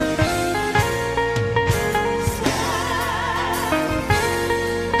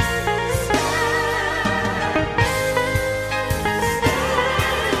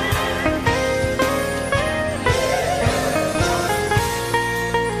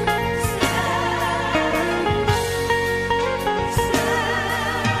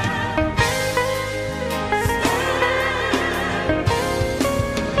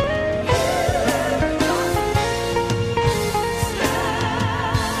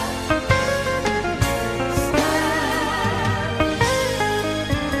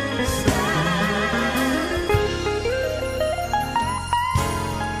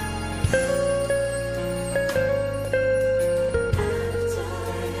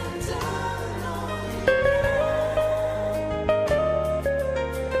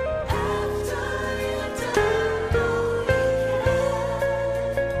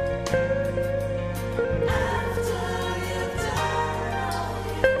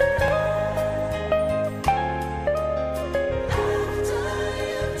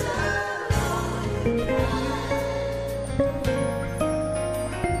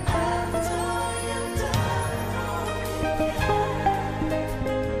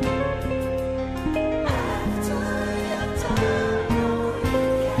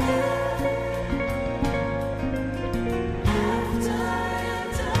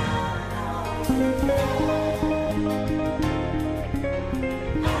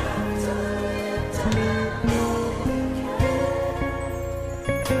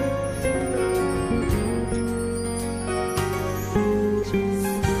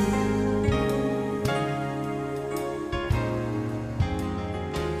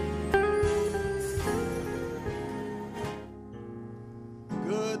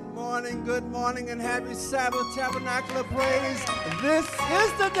good morning, and happy Sabbath, Tabernacle of Praise. This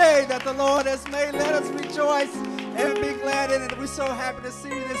is the day that the Lord has made. Let us rejoice and be glad in it. We're so happy to see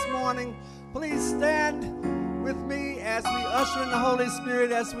you this morning. Please stand with me as we usher in the Holy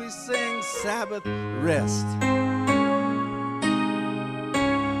Spirit as we sing Sabbath Rest.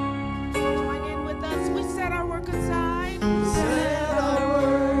 Join in with us. We set our work aside. Set our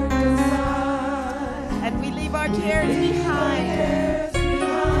work aside. And we leave our cares behind.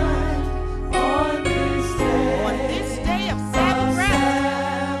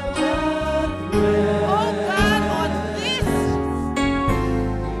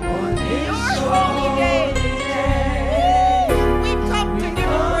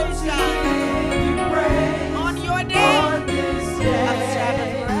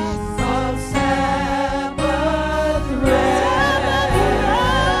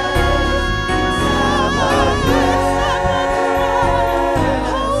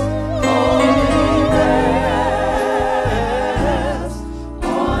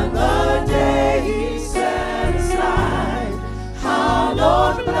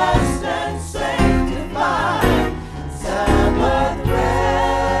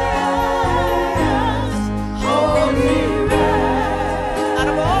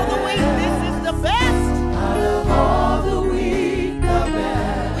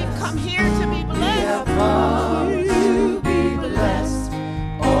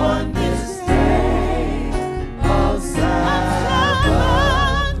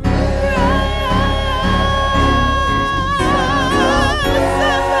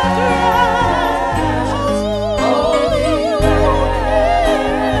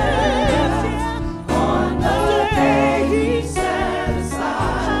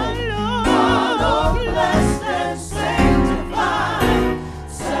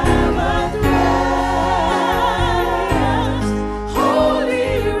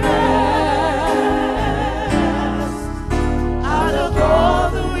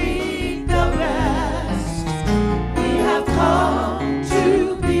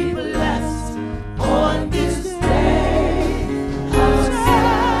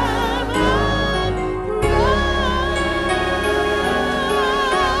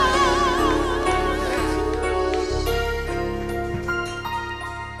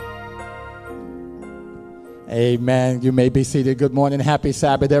 Amen. You may be seated. Good morning. Happy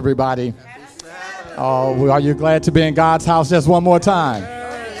Sabbath, everybody. Oh, are you glad to be in God's house just one more time?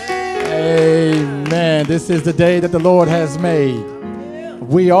 Amen. This is the day that the Lord has made.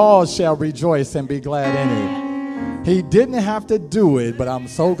 We all shall rejoice and be glad in it. He didn't have to do it, but I'm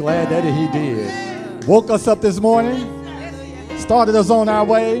so glad that he did. Woke us up this morning, started us on our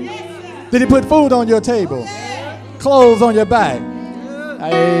way. Did he put food on your table? Clothes on your back?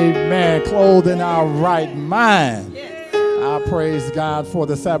 Amen. Clothed in our right mind. I praise God for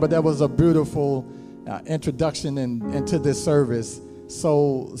the Sabbath. That was a beautiful introduction into this service.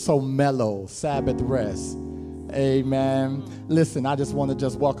 So mellow. Sabbath rest. Amen. Listen, I just want to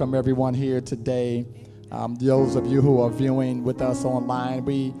welcome everyone here today. Those of you who are viewing with us online,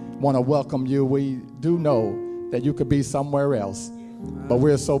 we want to welcome you. We do know that you could be somewhere else, but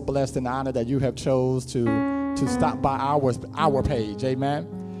we're so blessed and honored that you have chose to stop by our page, amen,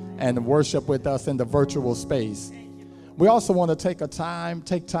 and worship with us in the virtual space. We also want to take time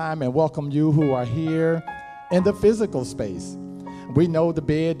and welcome you who are here in the physical space. We know the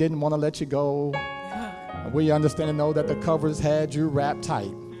bed didn't want to let you go. We understand and know that the covers had you wrapped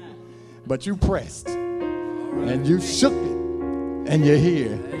tight, but you pressed and you shook it and you're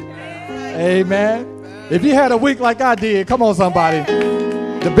here. Amen. If you had a week like I did, come on somebody,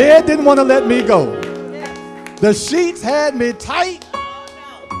 the bed didn't want to let me go. The sheets had me tight,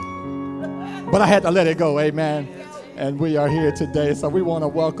 but I had to let it go, amen. And we are here today, so we want to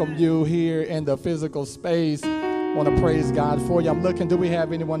welcome you here in the physical space. I want to praise God for you. I'm looking, do we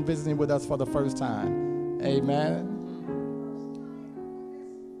have anyone visiting with us for the first time? Amen.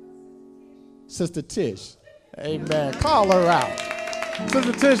 Sister Tish, amen. Call her out.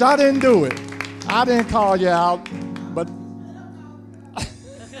 Sister Tish, I didn't do it. I didn't call you out, but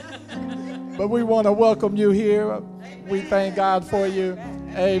we want to welcome you here. We thank God for you.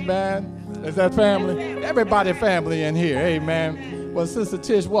 Amen. Is that family? Everybody family in here. Amen. Well, Sister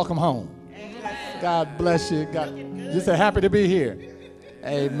Tish, welcome home. God bless you. You say happy to be here.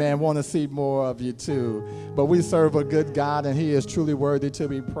 Amen. Want to see more of you too. But we serve a good God, and he is truly worthy to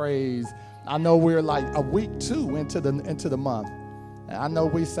be praised. I know we're like a week 2 into the month. And I know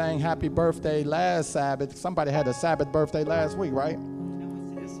we sang happy birthday last Sabbath. Somebody had a Sabbath birthday last week, right?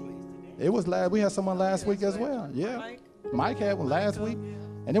 It was we had someone last week as well. Yeah. Mike had one last week.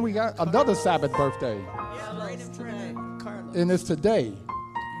 And then we got another Sabbath birthday. And it's today.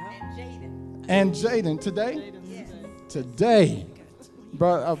 And Jaden, today? Today.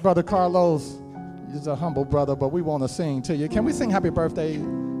 Brother Carlos, he's a humble brother, but we want to sing to you. Can we sing happy birthday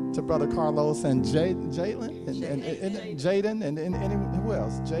to Brother Carlos and Jalen? And Jaden and who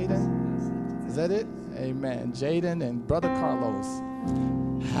else? Jaden? Is that it? Amen. Jaden and Brother Carlos.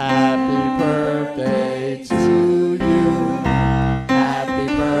 Happy birthday to you. Happy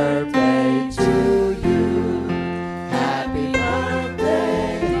birthday to you. Happy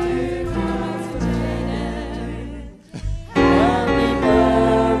birthday, dear Cousin Jaden. Happy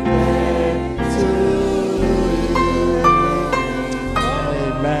birthday to you.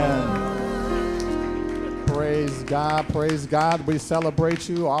 Amen. Praise God, praise God. We celebrate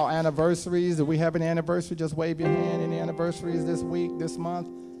you, all anniversaries. Do we have any anniversary? Just wave your hand. Any anniversaries this week, this month?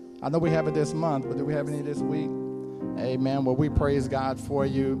 I know we have it this month, but do we have any this week? Amen. Well, we praise God for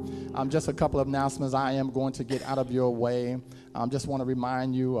you. Just a couple of announcements. I am going to get out of your way. Just want to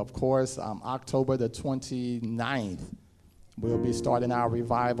remind you, of course, October the 29th, we'll be starting our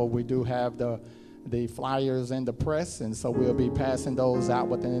revival. We do have the flyers in the press, and so we'll be passing those out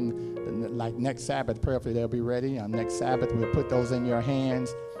within, like next Sabbath, prayerfully they'll be ready. Next Sabbath, we'll put those in your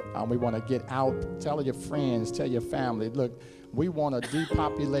hands. We want to get out, tell your friends, tell your family, look, we want to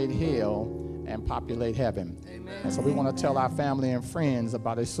depopulate hell and populate heaven. Amen. And so we want to tell our family and friends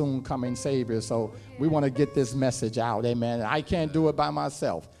about a soon coming Savior. So we want to get this message out. Amen. I can't do it by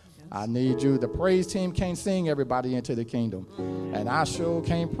myself. I need you. The praise team can't sing everybody into the kingdom. And I sure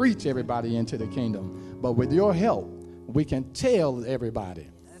can't preach everybody into the kingdom. But with your help, we can tell everybody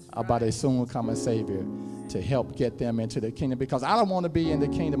about a soon coming Savior to help get them into the kingdom, because I don't want to be in the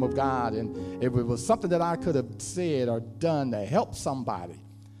kingdom of God and if it was something that I could have said or done to help somebody,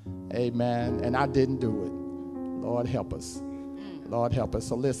 amen, and I didn't do it. Lord, help us. Lord, help us.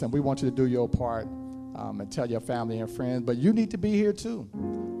 So listen, we want you to do your part and tell your family and friends, but you need to be here too.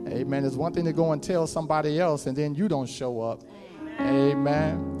 Amen. It's one thing to go and tell somebody else and then you don't show up.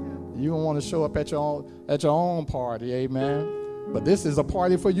 Amen. You don't want to show up at your own party. Amen. But this is a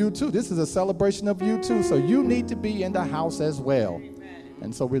party for you too. This is a celebration of you too. So you need to be in the house as well. Amen.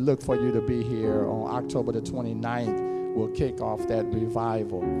 And so we look for you to be here on October the 29th. We'll kick off that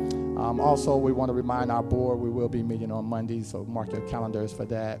revival. Also, we want to remind our board we will be meeting on Monday, so mark your calendars for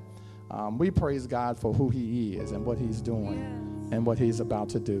that. We praise God for who he is and what he's doing and what he's about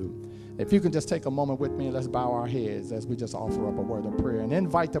to do. If you can just take a moment with me, let's bow our heads as we just offer up a word of prayer and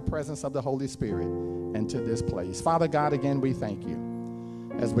invite the presence of the Holy Spirit into this place. Father God, again, we thank you.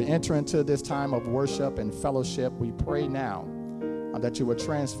 As we enter into this time of worship and fellowship, we pray now that you would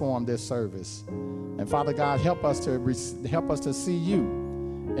transform this service. And Father God, help us to see you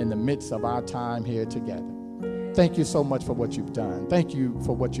in the midst of our time here together. Thank you so much for what you've done. Thank you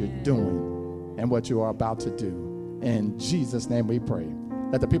for what you're doing and what you are about to do. In Jesus' name we pray.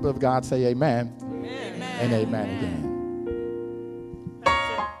 Let the people of God say amen, amen. And amen again.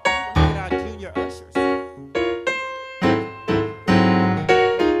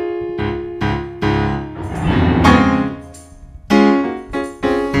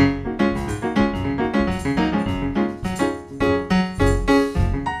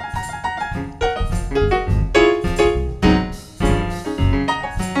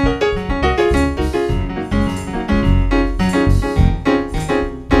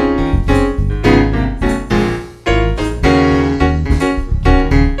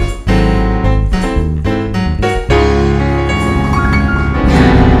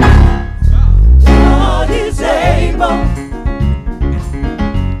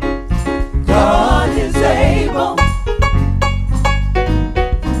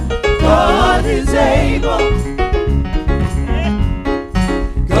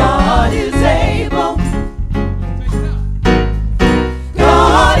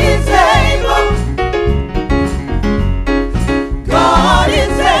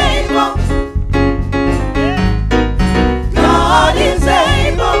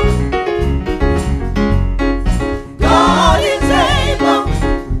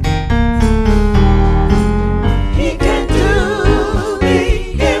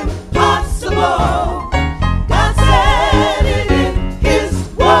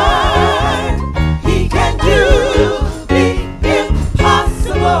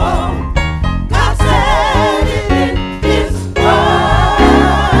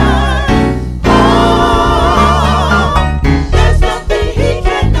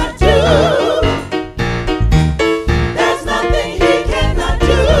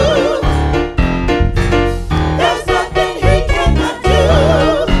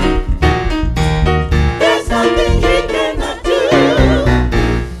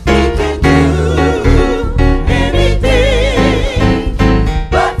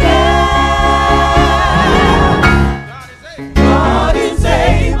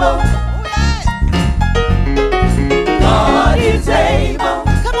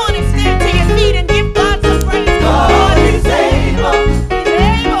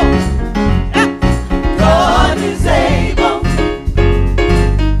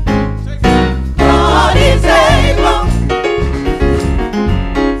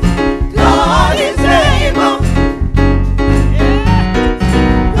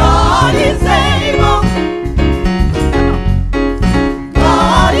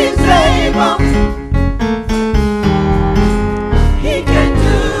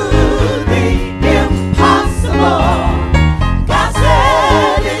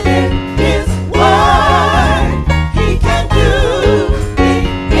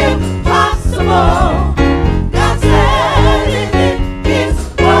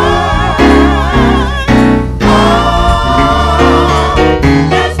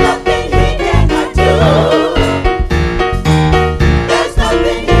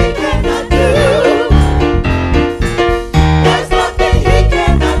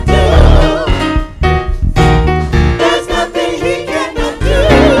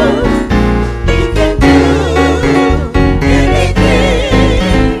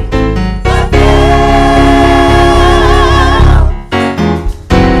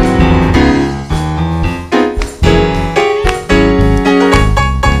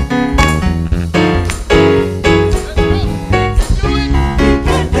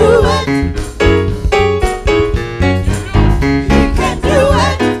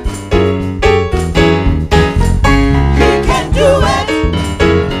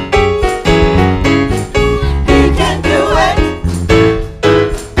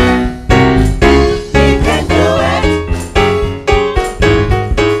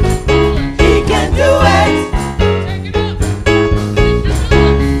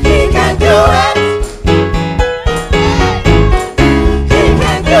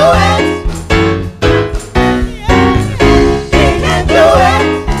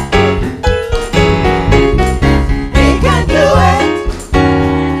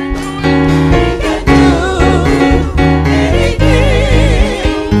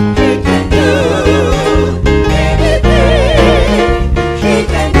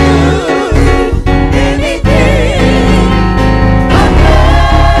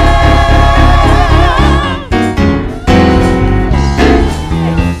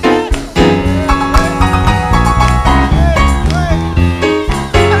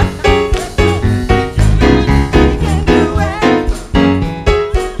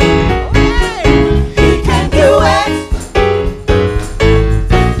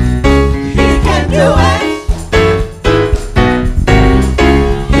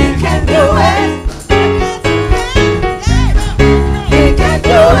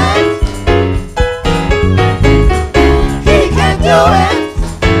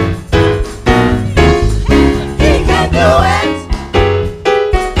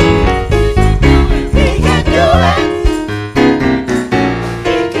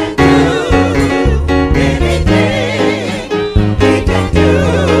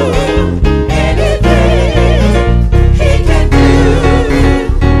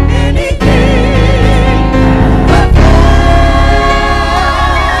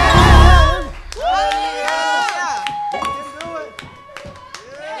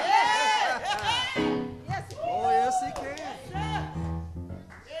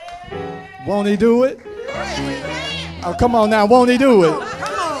 Won't he do it? Oh, come on now, won't he do it?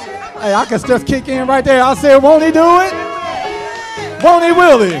 Hey, I can just kick in right there. I said, won't he do it? Won't he,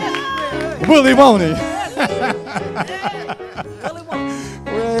 will he? Will he, won't he?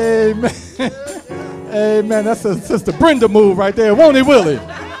 Amen. Amen. That's a Sister Brenda move right there. Won't he, will he?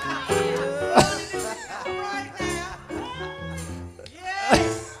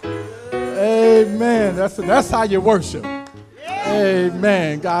 Amen. That's how you worship.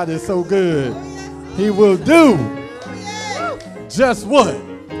 Amen. God is so good. He will do just what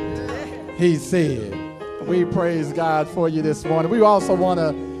he said. We praise God for you this morning. We also want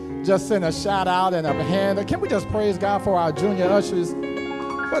to just send a shout out and a hand. Can we just praise God for our junior ushers?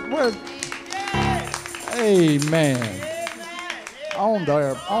 Amen. On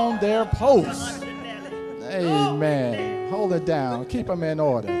their post. Amen. Hold it down. Keep them in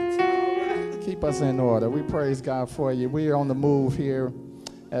order. Keep us in order. We praise God for you. We are on the move here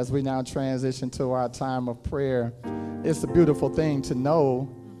as we now transition to our time of prayer. It's a beautiful thing to know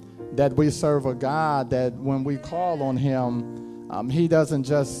that we serve a God that when we call on him, he doesn't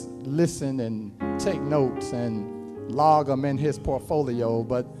just listen and take notes and log them in his portfolio,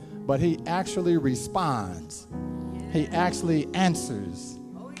 but he actually responds. He actually answers.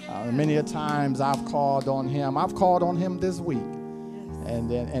 Many a times I've called on him. I've called on him this week,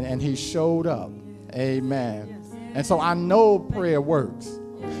 and he showed up. Amen. And so I know prayer works.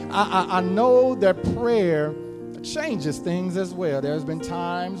 I know that prayer changes things as well. There's been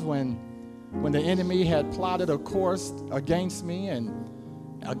times when the enemy had plotted a course against me and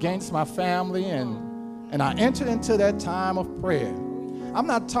against my family, and I entered into that time of prayer. I'm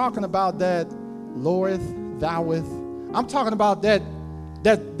not talking about that loweth, thoueth. I'm talking about that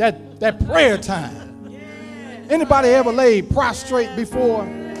prayer time. Anybody ever laid prostrate before?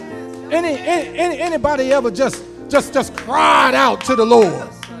 Anybody ever just cried out to the Lord?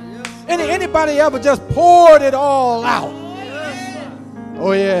 Anybody ever just poured it all out?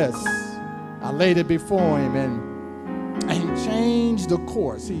 Oh yes, I laid it before him, and he changed the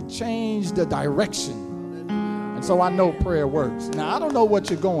course. He changed the direction. And so I know prayer works. Now I don't know what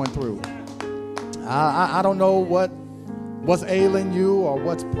you're going through. I don't know what's ailing you or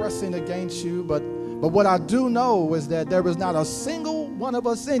what's pressing against you, but what I do know is that there is not a single one of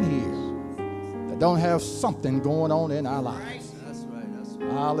us in here that don't have something going on in our lives.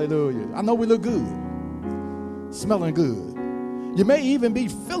 Hallelujah. I know we look good, smelling good. You may even be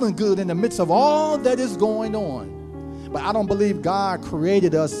feeling good in the midst of all that is going on. But I don't believe God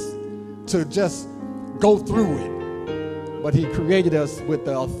created us to just go through it. But he created us with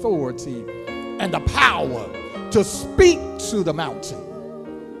the authority and the power to speak to the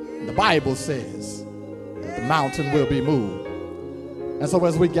mountain. The Bible says that the mountain will be moved. And so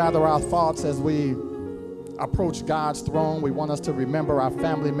as we gather our thoughts, as we approach God's throne, we want us to remember our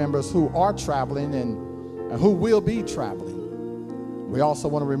family members who are traveling and who will be traveling. We also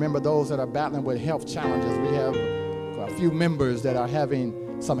want to remember those that are battling with health challenges. We have a few members that are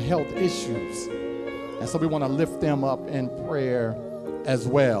having some health issues, and so we want to lift them up in prayer as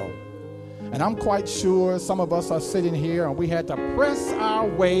well. And I'm quite sure some of us are sitting here and we had to press our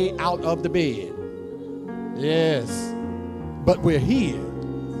way out of the bed. Yes, but we're here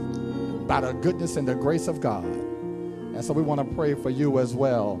by the goodness and the grace of God. And so we want to pray for you as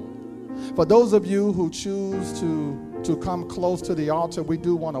well. For those of you who choose to come close to the altar, we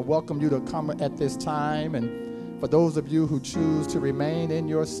do want to welcome you to come at this time. And for those of you who choose to remain in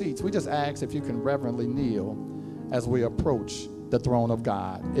your seats, we just ask if you can reverently kneel as we approach the throne of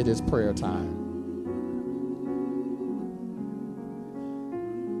God. It is prayer time.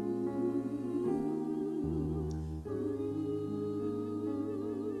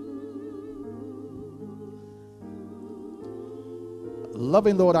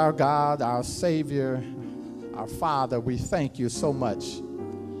 Loving Lord, our God, our Savior, our Father, we thank you so much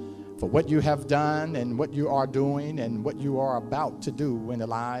for what you have done and what you are doing and what you are about to do in the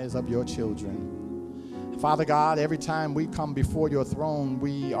lives of your children. Father God, every time we come before your throne,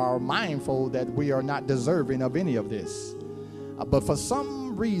 we are mindful that we are not deserving of any of this. But for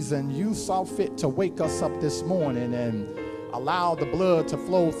some reason, you saw fit to wake us up this morning and allow the blood to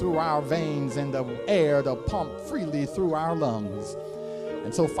flow through our veins and the air to pump freely through our lungs.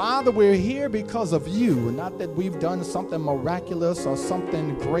 And so, Father, we're here because of you, not that we've done something miraculous or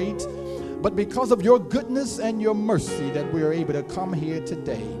something great, but because of your goodness and your mercy that we're able to come here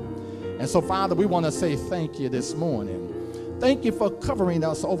today. And so, Father, we want to say thank you this morning. Thank you for covering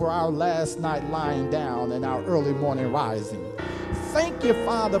us over our last night lying down and our early morning rising. Thank you,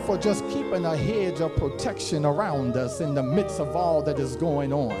 Father, for just keeping a hedge of protection around us in the midst of all that is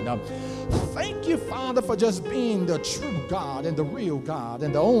going on. Thank you, Father, for just being the true God and the real God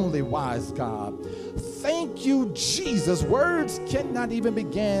and the only wise God. Thank you, Jesus. Words cannot even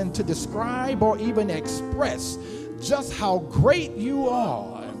begin to describe or even express just how great you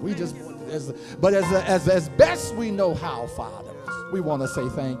are. We just, as best we know how, Father, we want to say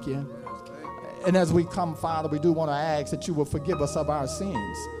thank you. And as we come, Father, we do want to ask that you will forgive us of our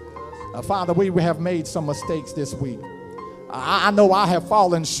sins. Father, we have made some mistakes this week. I know I have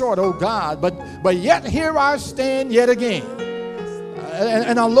fallen short, oh God, but yet here I stand yet again.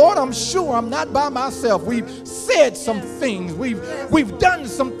 And Lord, I'm sure I'm not by myself. We've said some things. We've done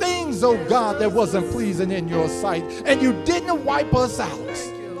some things, oh God, that wasn't pleasing in your sight. And you didn't wipe us out.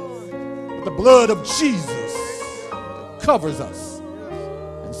 But the blood of Jesus covers us.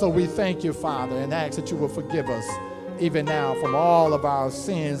 So we thank you, Father, and ask that you will forgive us even now from all of our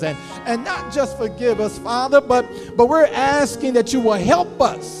sins. And not just forgive us, Father, but we're asking that you will help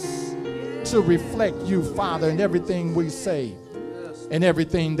us to reflect you, Father, in everything we say and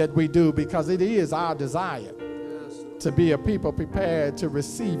everything that we do, because it is our desire to be a people prepared to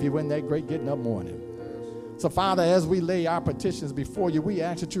receive you in that great getting up morning. So, Father, as we lay our petitions before you, we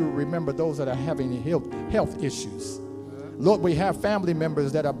ask that you will remember those that are having health issues. Lord, we have family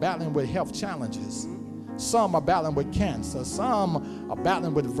members that are battling with health challenges. Some are battling with cancer. Some are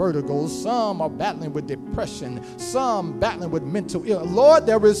battling with vertigo. Some are battling with depression. Some battling with mental illness. Lord,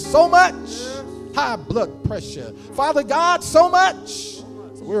 there is so much high blood pressure. Father God, so much.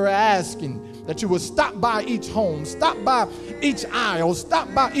 So we're asking that you will stop by each home, stop by each aisle,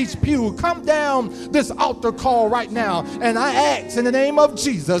 stop by each pew, come down this altar call right now. And I ask in the name of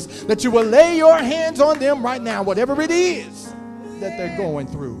Jesus that you will lay your hands on them right now, whatever it is that they're going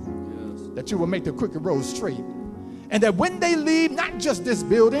through, that you will make the crooked road straight. And that when they leave, not just this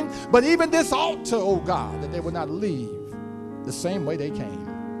building, but even this altar, oh God, that they will not leave the same way they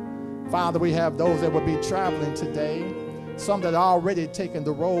came. Father, we have those that will be traveling today, some that are already taking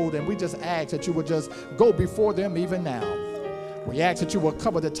the road, and we just ask that you would just go before them even now. We ask that you will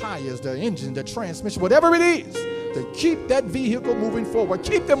cover the tires, the engine, the transmission, whatever it is, to keep that vehicle moving forward.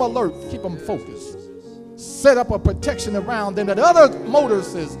 Keep them alert, keep them focused. Set up a protection around them that other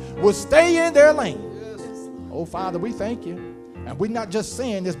motorists will stay in their lane. Oh, Father, we thank you. And we're not just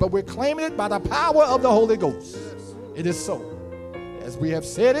saying this, but we're claiming it by the power of the Holy Ghost. It is so. As we have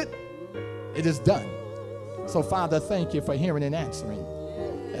said it, it is done. So, Father, thank you for hearing and answering.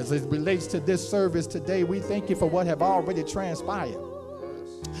 As it relates to this service today, we thank you for what have already transpired.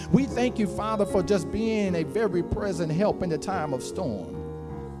 We thank you, Father, for just being a very present help in the time of storm.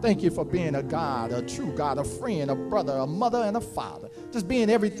 Thank you for being a God, a true God, a friend, a brother, a mother, and a father. Just being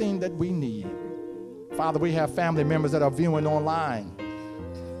everything that we need. Father, we have family members that are viewing online.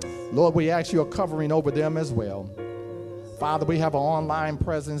 Lord, we ask your covering over them as well. Father, we have an online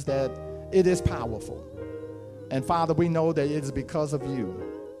presence that it is powerful. And Father, we know that it is because of you.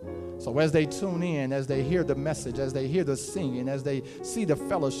 So as they tune in, as they hear the message, as they hear the singing, as they see the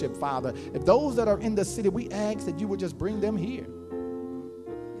fellowship, Father, if those that are in the city, we ask that you would just bring them here.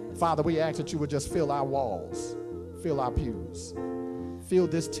 Father, we ask that you would just fill our walls, fill our pews, fill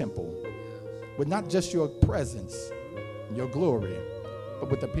this temple with not just your presence, your glory, but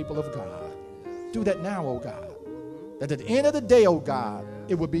with the people of God. Do that now, oh God, that at the end of the day, oh God,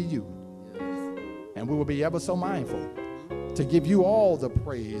 it will be you. And we will be ever so mindful to give you all the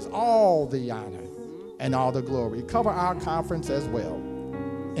praise, all the honor, and all the glory. Cover our conference as well.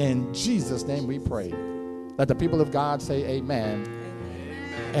 In Jesus' name we pray. Let the people of God say amen,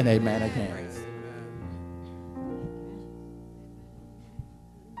 and amen again.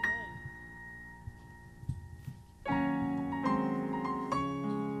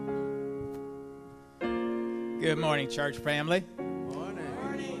 Good morning, church family.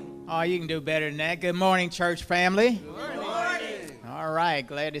 Oh, you can do better than that. Good morning, church family. Good morning. All right,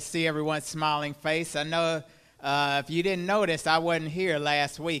 glad to see everyone's smiling face. I know if you didn't notice, I wasn't here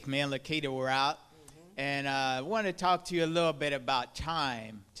last week. Me and Lakita were out. And I want to talk to you a little bit about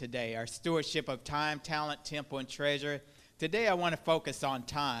time today, our stewardship of time, talent, temple, and treasure. Today I want to focus on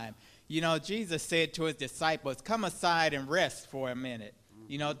time. You know, Jesus said to his disciples, come aside and rest for a minute.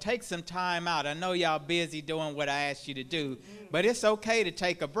 You know, take some time out. I know y'all busy doing what I asked you to do, but it's okay to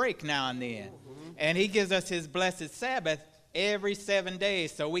take a break now and then. And he gives us his blessed Sabbath every 7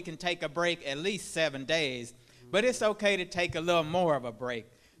 days, so we can take a break at least 7 days. But it's okay to take a little more of a break.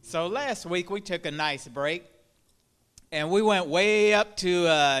 So last week we took a nice break, and we went way up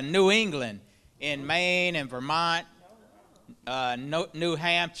to New England in Maine and Vermont, New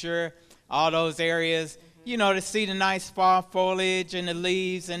Hampshire, all those areas. you know, to see the nice fall foliage and the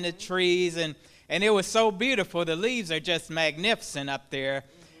leaves and the trees. And it was so beautiful. The leaves are just magnificent up there.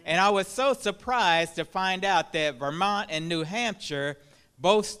 And I was so surprised to find out that Vermont and New Hampshire,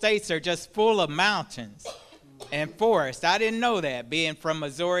 both states are just full of mountains and forests. I didn't know that. Being from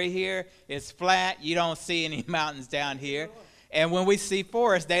Missouri here, it's flat. You don't see any mountains down here. And when we see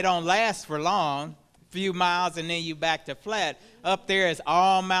forests, they don't last for long, a few miles, and then you back to flat. Up there is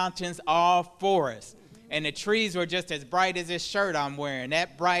all mountains, all forests. And the trees were just as bright as this shirt I'm wearing,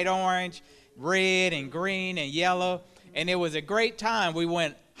 that bright orange, red and green and yellow. And it was a great time. We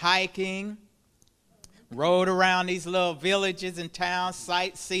went hiking, rode around these little villages and towns,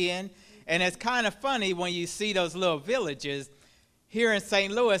 sightseeing. And it's kind of funny when you see those little villages. Here in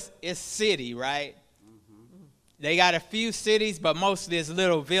St. Louis, it's city, right? Mm-hmm. They got a few cities, but most of these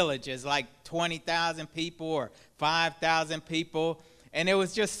little villages, like 20,000 people or 5,000 people. And it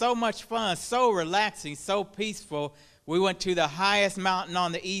was just so much fun, so relaxing, so peaceful. We went to the highest mountain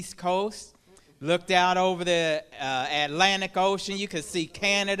on the East Coast, looked out over the Atlantic Ocean. You could see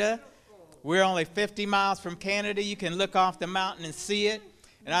Canada. We're only 50 miles from Canada. You can look off the mountain and see it.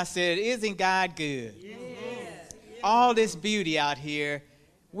 And I said, isn't God good? Yes. All this beauty out here,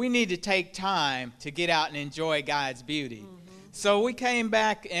 we need to take time to get out and enjoy God's beauty. Mm-hmm. So we came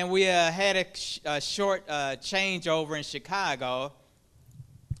back and we had a short changeover in Chicago.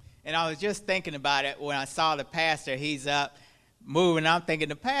 And I was just thinking about it when I saw the pastor. He's up moving. I'm thinking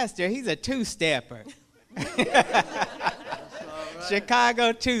the pastor, he's a two-stepper. Right.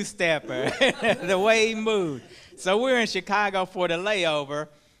 Chicago two-stepper, the way he moved. So we were in Chicago for the layover,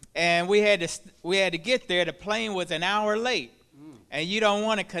 and we had to get there. The plane was an hour late, and you don't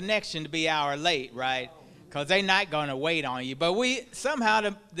want a connection to be an hour late, right? Because they're not going to wait on you. But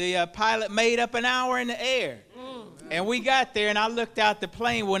somehow the pilot made up an hour in the air. And we got there, and I looked out the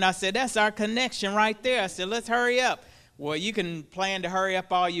plane when I said, that's our connection right there. I said, let's hurry up. Well, you can plan to hurry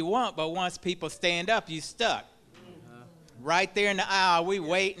up all you want, but once people stand up, you stuck. Right there in the aisle, we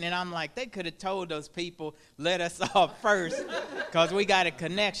waiting, and I'm like, they could have told those people, let us off first, because we got a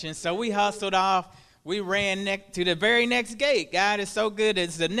connection. So we hustled off. We ran to the very next gate. God is so good.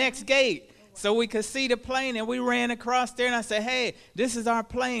 It's the next gate. So we could see the plane, and we ran across there, and I said, hey, this is our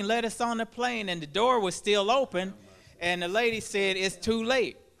plane. Let us on the plane. And the door was still open. And the lady said, it's too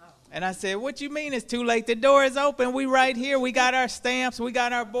late. And I said, what you mean it's too late? The door is open. We right here. We got our stamps. We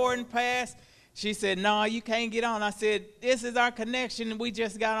got our boarding pass. She said, no, you can't get on. I said, this is our connection, and we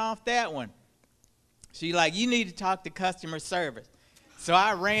just got off that one. She like, you need to talk to customer service. So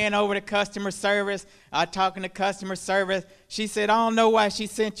I ran over to customer service. I talking to customer service. She said, I don't know why she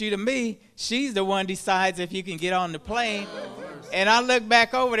sent you to me. She's the one decides if you can get on the plane. And I looked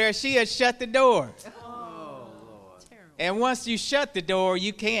back over there. She had shut the door. And once you shut the door,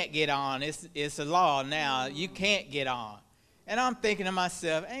 you can't get on. It's a law now. You can't get on. And I'm thinking to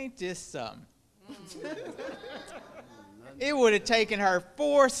myself, ain't this something? It would have taken her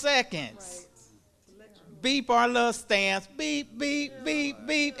 4 seconds. Beep our little stamps. Beep, beep, beep,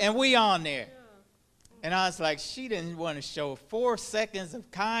 beep. And we on there. And I was like, she didn't want to show 4 seconds of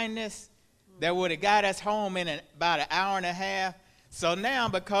kindness that would have got us home in about an hour and a half. So now,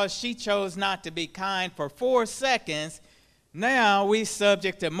 because she chose not to be kind for 4 seconds, now we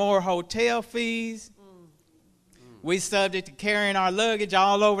subject to more hotel fees. We subject to carrying our luggage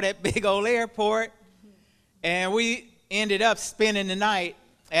all over that big old airport. And we ended up spending the night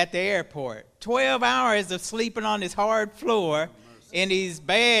at the airport. 12 hours of sleeping on this hard floor in these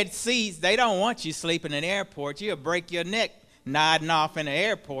bad seats. They don't want you sleeping in the airport. You'll break your neck nodding off in the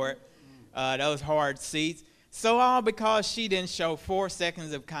airport, those hard seats. So all because she didn't show 4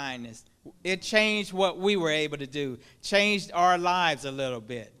 seconds of kindness. It changed what we were able to do, changed our lives a little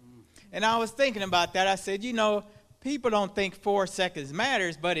bit. And I was thinking about that. I said, you know, people don't think 4 seconds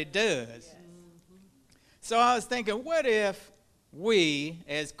matters, but it does. Yes. So I was thinking, what if we,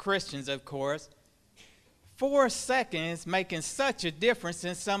 as Christians, of course, 4 seconds making such a difference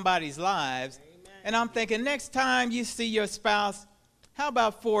in somebody's lives. Amen. And I'm thinking, next time you see your spouse, how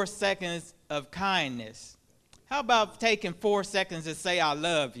about 4 seconds of kindness? How about taking 4 seconds to say, I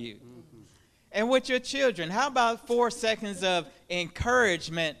love you? Mm-hmm. And with your children, how about 4 seconds of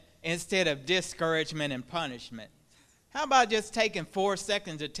encouragement instead of discouragement and punishment? How about just taking 4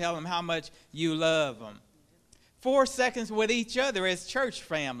 seconds to tell them how much you love them? 4 seconds with each other as church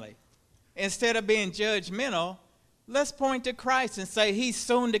family. Instead of being judgmental, let's point to Christ and say, he's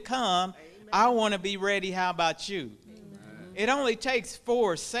soon to come. Amen. I want to be ready. How about you? Amen. It only takes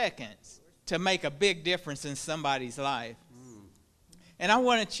 4 seconds to make a big difference in somebody's life. And I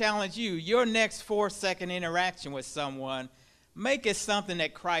want to challenge you, your next 4-second interaction with someone, make it something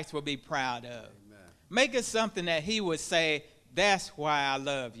that Christ will be proud of. Amen. Make it something that he would say, that's why I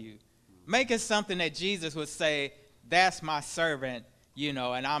love you. Make it something that Jesus would say, that's my servant,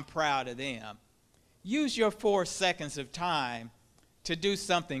 and I'm proud of them. Use your 4 seconds of time to do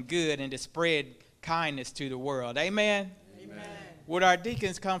something good and to spread kindness to the world. Amen? Amen. Would our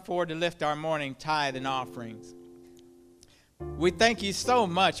deacons come forward to lift our morning tithe and offerings? We thank you so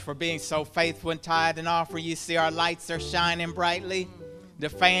much for being so faithful in tithe and offering. You see our lights are shining brightly. The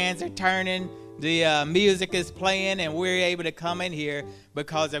fans are turning. The music is playing, and we're able to come in here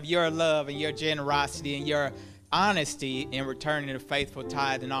because of your love and your generosity and your honesty in returning the faithful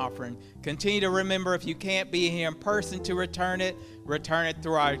tithe and offering. Continue to remember, if you can't be here in person to return it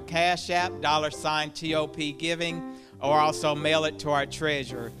through our Cash App, $TOP Giving, or also mail it to our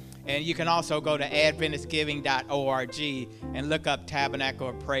treasurer. And you can also go to AdventistGiving.org and look up Tabernacle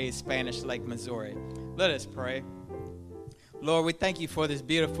of Praise, Spanish Lake, Missouri. Let us pray. Lord, we thank you for this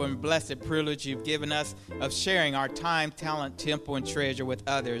beautiful and blessed privilege you've given us of sharing our time, talent, temple, and treasure with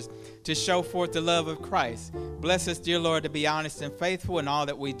others to show forth the love of Christ. Bless us, dear Lord, to be honest and faithful in all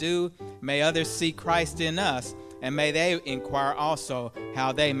that we do. May others see Christ in us, and may they inquire also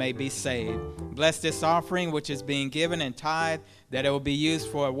how they may be saved. Bless this offering which is being given in tithe, that it will be used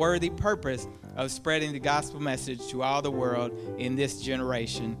for a worthy purpose of spreading the gospel message to all the world in this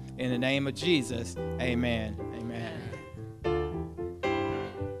generation. In the name of Jesus, amen. Amen.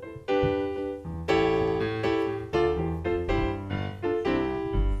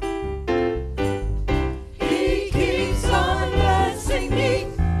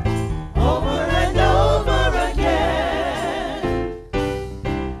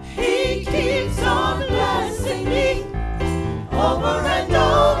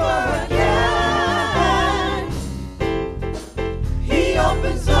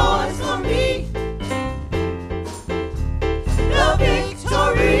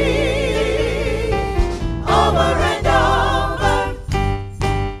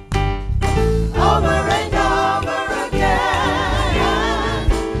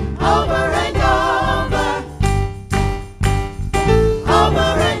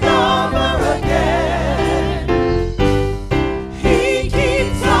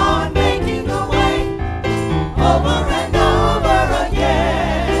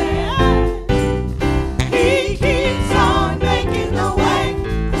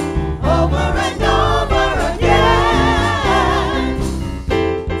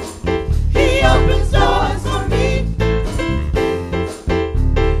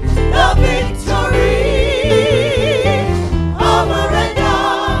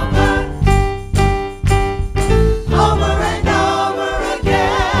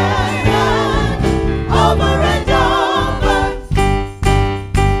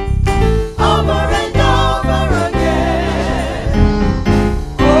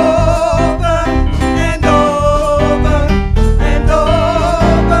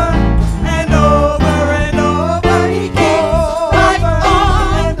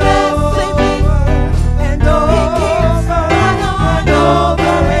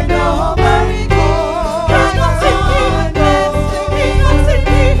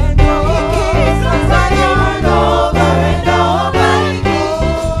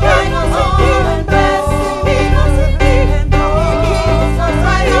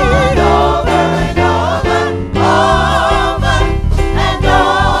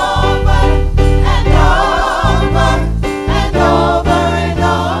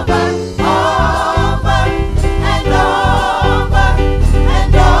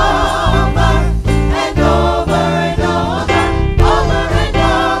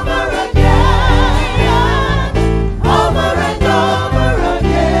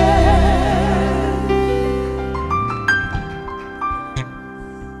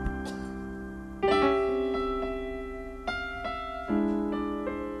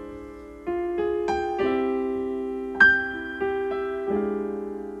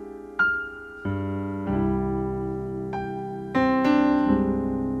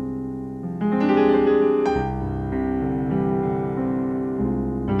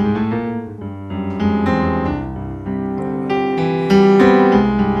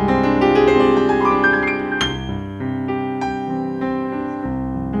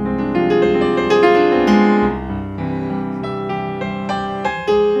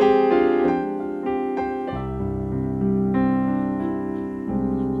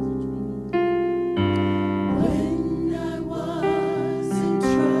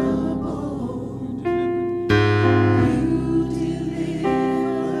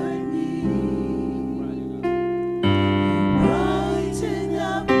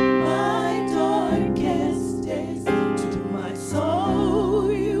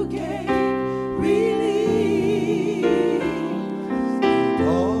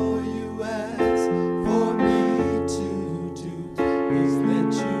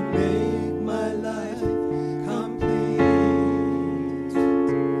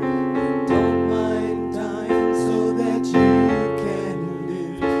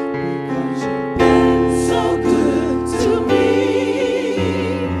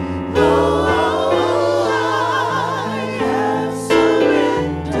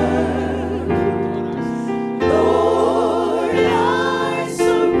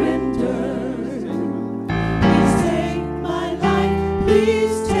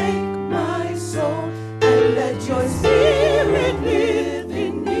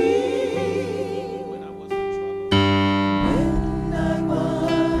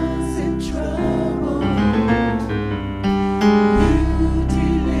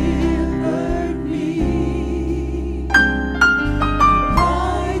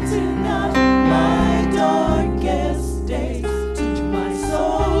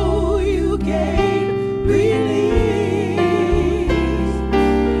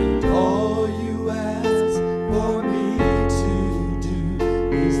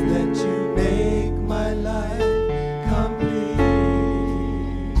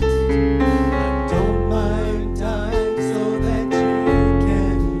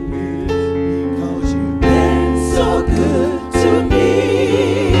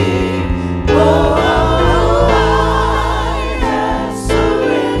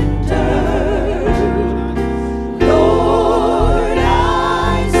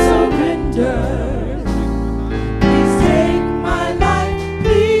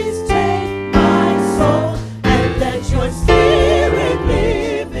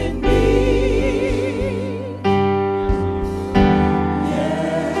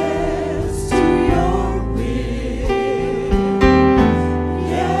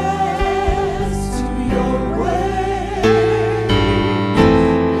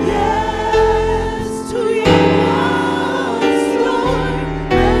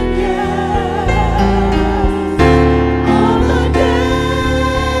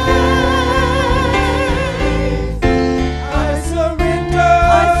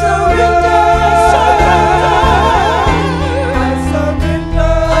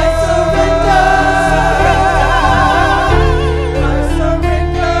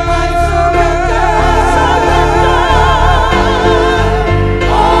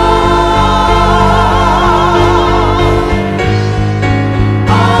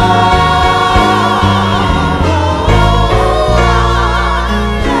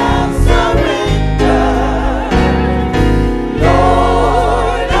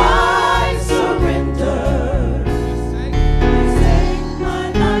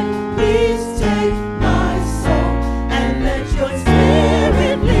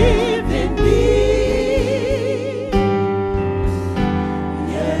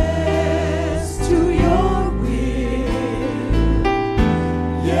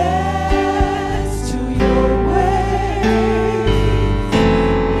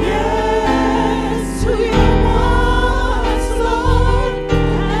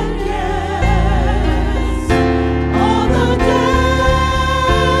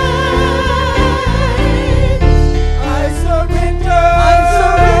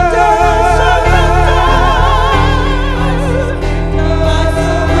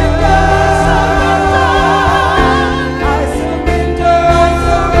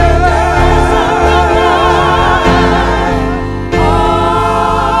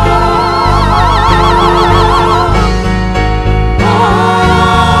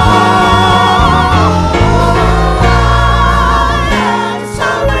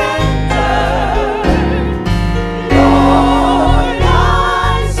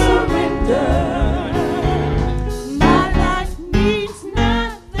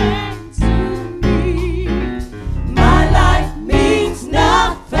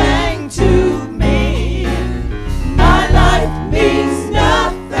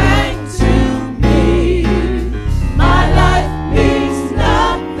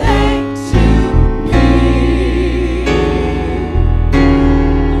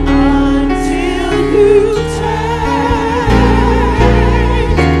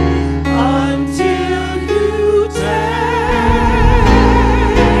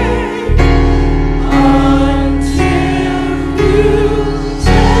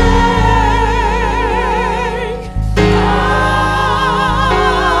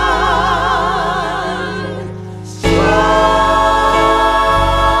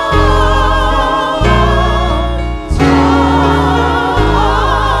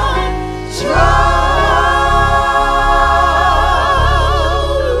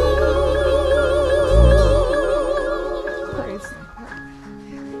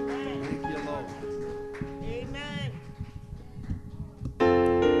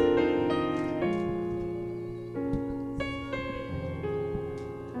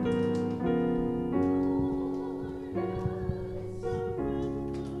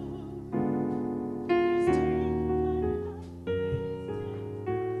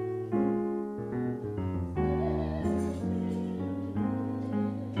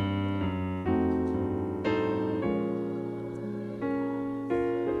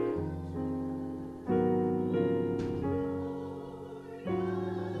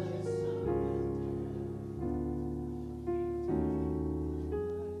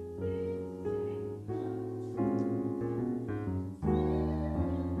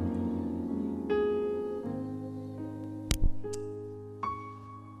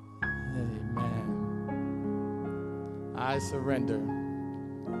 I surrender.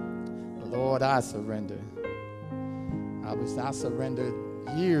 Lord, I surrender. I surrendered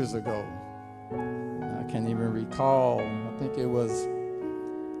years ago. I can't even recall. I think it was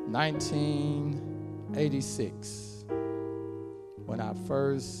 1986 when I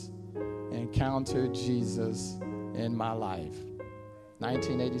first encountered Jesus in my life.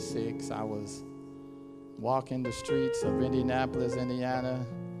 1986, I was walking the streets of Indianapolis, Indiana.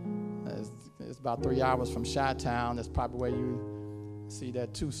 It's about 3 hours from Chi-Town. That's probably where you see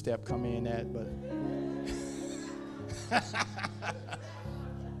that two-step come in at, but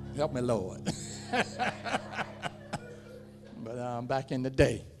help me, Lord. But back in the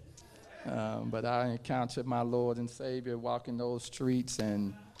day. But I encountered my Lord and Savior walking those streets,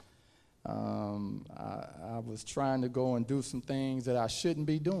 and I was trying to go and do some things that I shouldn't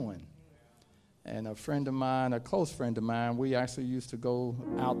be doing. And a friend of mine, a close friend of mine, we actually used to go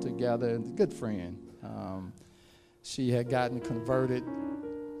out together, a good friend. She had gotten converted,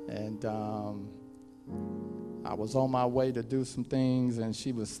 and I was on my way to do some things, and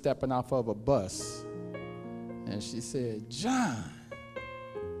she was stepping off of a bus. And she said, "John."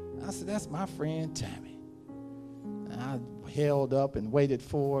 I said, "That's my friend Tammy." And I held up and waited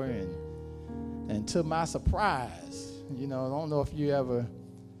for her, and to my surprise, I don't know if you ever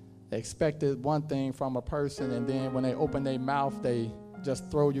expected one thing from a person, and then when they open their mouth, they just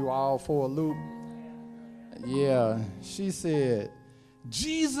throw you all for a loop. Yeah, she said,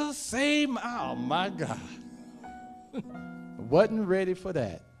 "Jesus saved my," oh my God. Wasn't ready for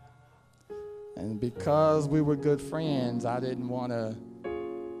that. And because we were good friends, I didn't want to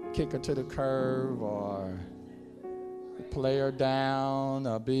kick her to the curb or play her down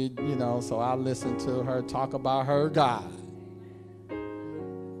or be, so I listened to her talk about her God.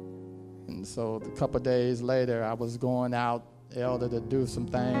 And so a couple of days later, I was going out, Elder, to do some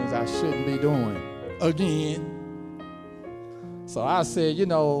things I shouldn't be doing again. So I said,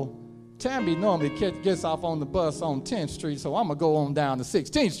 Tammy normally gets off on the bus on 10th Street, so I'm going to go on down to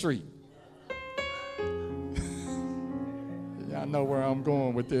 16th Street. Y'all know where I'm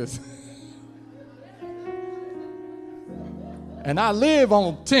going with this. And I live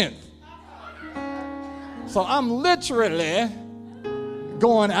on 10th. So I'm literally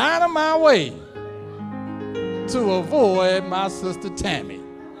going out of my way to avoid my sister Tammy.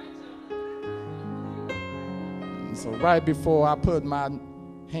 And so right before I put my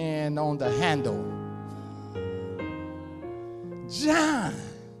hand on the handle, "John."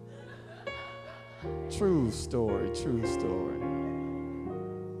 True story, true story.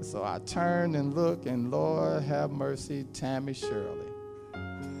 So I turned and looked, and Lord have mercy, Tammy Shirley.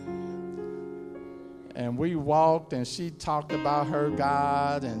 And we walked, and she talked about her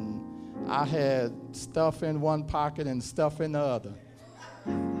God, and I had stuff in one pocket and stuff in the other.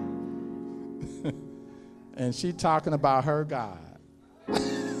 And she talking about her God.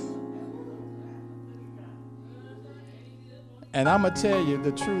 And I'm going to tell you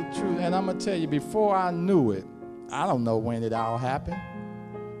the truth, and I'm going to tell you, before I knew it, I don't know when it all happened,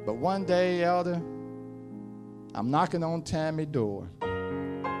 but one day, Elder, I'm knocking on Tammy's door,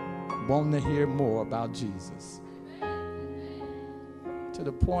 wanting to hear more about Jesus. To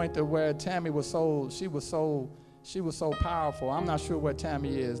the point to where Tammy was so powerful. I'm not sure where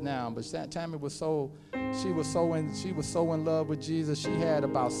Tammy is now, but Tammy was so in love with Jesus. She had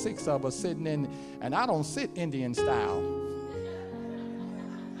about 6 of us sitting in, and I don't sit Indian style.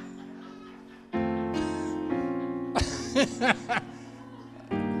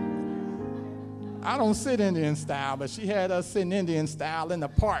 I don't sit Indian style, but she had us sitting Indian style in the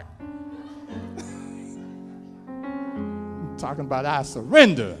park. Talking about I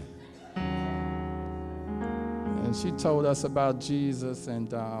surrender. And she told us about Jesus,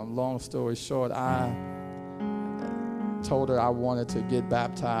 and long story short, I told her I wanted to get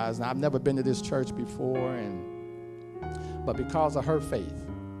baptized. And I've never been to this church before, but because of her faith,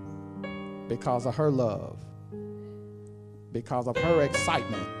 because of her love, because of her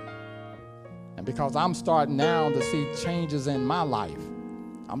excitement, and because I'm starting now to see changes in my life.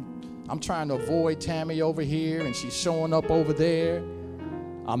 I'm trying to avoid Tammy over here, and she's showing up over there.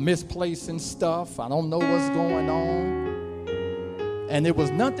 I'm misplacing stuff. I don't know what's going on. And it was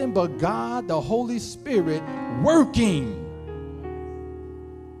nothing but God, the Holy Spirit, working.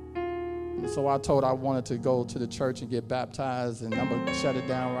 And so I told her I wanted to go to the church and get baptized, and I'm going to shut it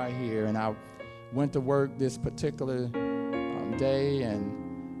down right here. And I went to work this particular day, and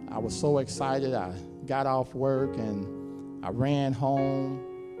I was so excited. I got off work, and I ran home,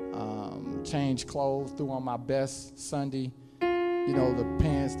 changed clothes, threw on my best Sunday, the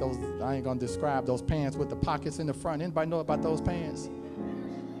pants, those, I ain't going to describe those pants with the pockets in the front. Anybody know about those pants?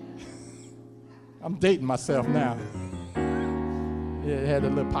 I'm dating myself now. Yeah, it had a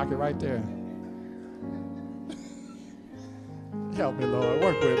little pocket right there. Help me, Lord.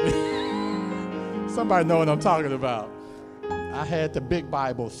 Work with me. Somebody know what I'm talking about. I had the big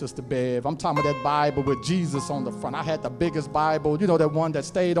Bible, Sister Bev. I'm talking about that Bible with Jesus on the front. I had the biggest Bible. You know, that one that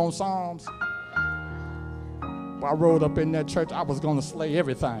stayed on Psalms? When I rode up in that church, I was going to slay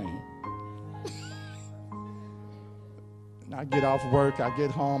everything. I get off work, I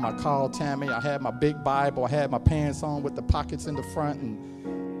get home, I call Tammy, I had my big Bible, I had my pants on with the pockets in the front,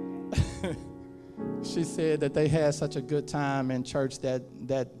 and she said that they had such a good time in church that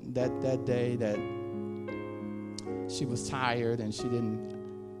day that she was tired and she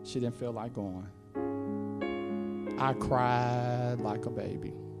didn't feel like going. I cried like a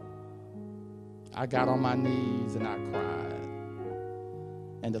baby. I got on my knees and I cried.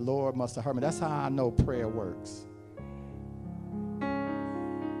 And the Lord must have heard me. That's how I know prayer works.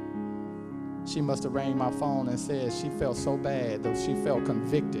 She must have rang my phone and said she felt so bad that she felt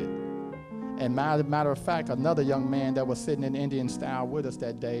convicted. And matter of fact, another young man that was sitting in Indian style with us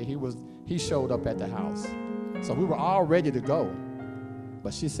that day, he showed up at the house. So we were all ready to go.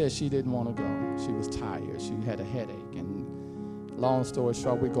 But she said she didn't want to go. She was tired. She had a headache. And long story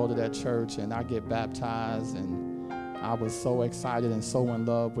short, we go to that church and I get baptized, and I was so excited and so in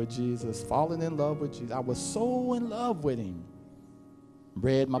love with Jesus, falling in love with Jesus. I was so in love with him.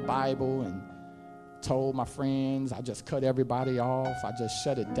 Read my Bible and told my friends. I just cut everybody off. I just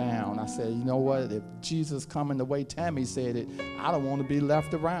shut it down. I said, you know what? If Jesus coming the way Tammy said it, I don't want to be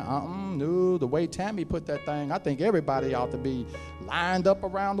left around. No, the way Tammy put that thing, I think everybody ought to be lined up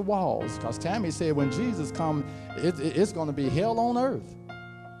around the walls. Because Tammy said when Jesus come, it's going to be hell on earth.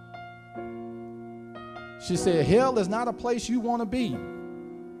 She said, hell is not a place you want to be.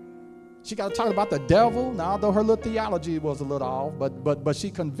 She got to talk about the devil. Now, although her little theology was a little off, but she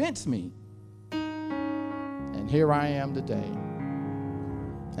convinced me. And here I am today.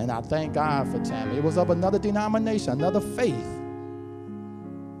 And I thank God for Tammy. It was of another denomination, another faith.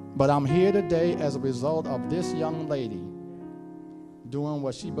 But I'm here today as a result of this young lady doing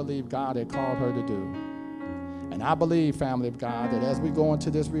what she believed God had called her to do. And I believe, family of God, that as we go into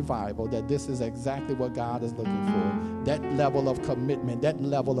this revival, that this is exactly what God is looking for. That level of commitment, that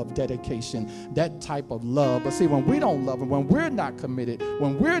level of dedication, that type of love. But see, when we don't love Him, when we're not committed,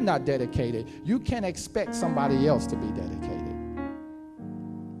 when we're not dedicated, you can't expect somebody else to be dedicated.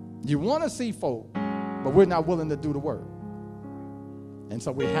 You want to see folk, but we're not willing to do the work. And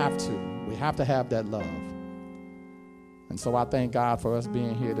so we have to have that love. And so I thank God for us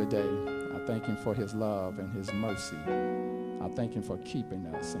being here today. I thank Him for His love and His mercy. I thank Him for keeping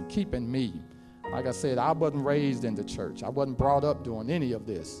us and keeping me. Like I said, I wasn't raised in the church. I wasn't brought up doing any of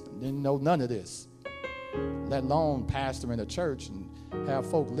this. Didn't know none of this, let alone pastor in a church and have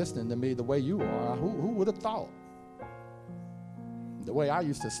folk listening to me the way you are. Who would have thought? The way I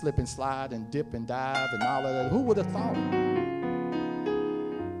used to slip and slide and dip and dive and all of that. Who would have thought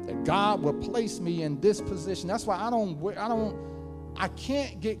that God would place me in this position? That's why I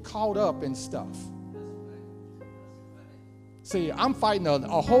can't get caught up in stuff. See, I'm fighting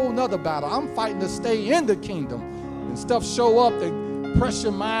a whole nother battle. I'm fighting to stay in the kingdom. And stuff show up that press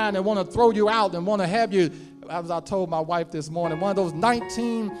your mind and want to throw you out and want to have you, as I told my wife this morning, one of those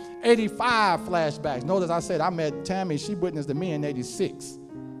 1985 flashbacks. Notice I said I met Tammy. She witnessed to me in 86.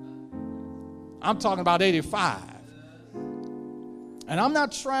 I'm talking about 85. And I'm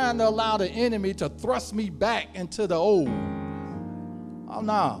not trying to allow the enemy to thrust me back into the old. Oh,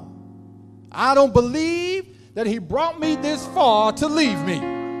 no. I don't believe that He brought me this far to leave me.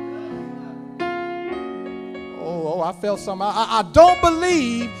 Oh, I felt something. I don't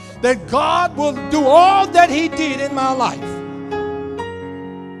believe that God will do all that He did in my life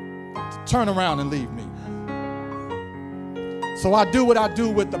to turn around and leave me. So I do what I do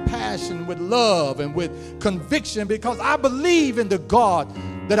with the passion, with love, and with conviction, because I believe in the God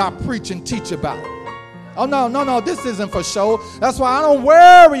that I preach and teach about. Oh, no, this isn't for show. That's why I don't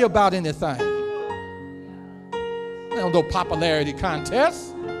worry about anything. There don't no popularity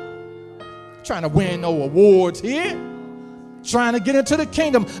contests. Trying to win no awards here. Trying to get into the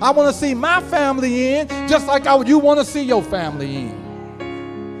kingdom. I want to see my family in just like you want to see your family in.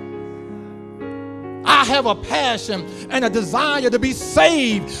 I have a passion and a desire to be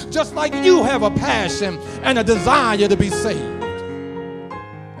saved just like you have a passion and a desire to be saved.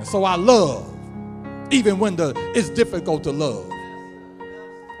 And so I love even when it's difficult to love.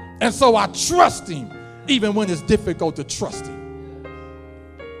 And so I trust Him even when it's difficult to trust Him.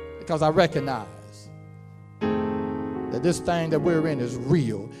 Because I recognize that this thing that we're in is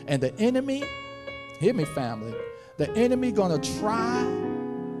real. And the enemy, hear me family, the enemy gonna try,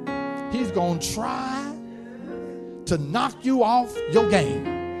 he's gonna try to knock you off your game.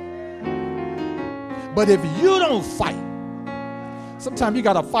 But if you don't fight, sometimes you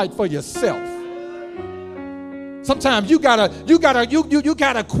got to fight for yourself. Sometimes you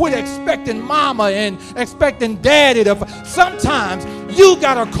gotta quit expecting mama and expecting daddy to. Sometimes you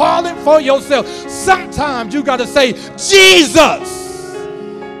gotta call him for yourself. Sometimes you gotta say Jesus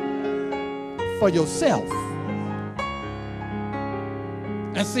for yourself.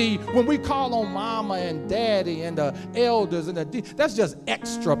 And see, when we call on mama and daddy and the elders and that's just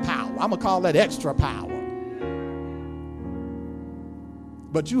extra power. I'm gonna call that extra power.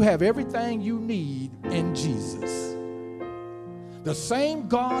 But you have everything you need in Jesus. The same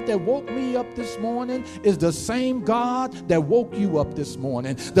God that woke me up this morning is the same God that woke you up this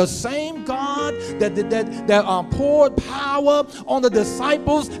morning. The same God that poured power on the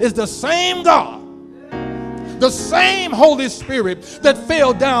disciples is the same God. The same Holy Spirit that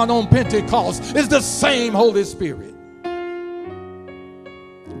fell down on Pentecost is the same Holy Spirit.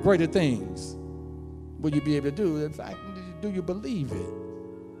 Greater things will you be able to do. In fact, do you believe it?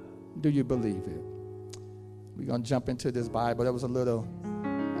 Do you believe it? We're going to jump into this Bible. That was a little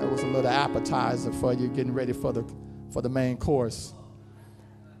appetizer for you, getting ready for the main course.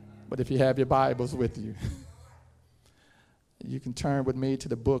 But if you have your Bibles with you, you can turn with me to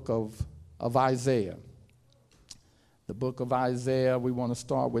the book of Isaiah. The book of Isaiah, we want to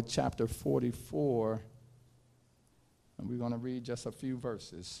start with chapter 44. And we're going to read just a few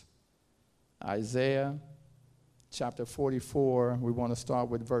verses. Isaiah chapter 44, we want to start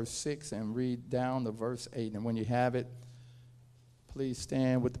with verse 6 and read down to verse 8. And when you have it, please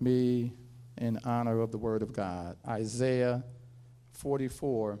stand with me in honor of the word of God. Isaiah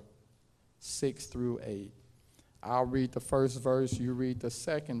 44, 6 through 8. I'll read the first verse, you read the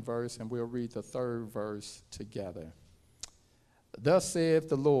second verse, and we'll read the third verse together. Thus saith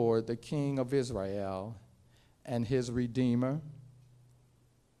the Lord, the King of Israel, and his Redeemer,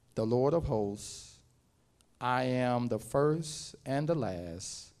 the Lord of hosts, I am the first and the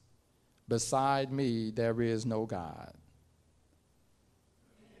last. Beside me there is no God.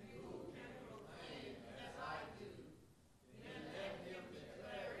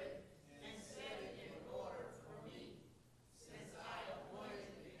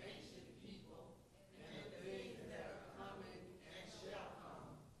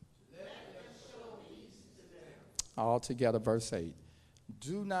 All together, verse 8.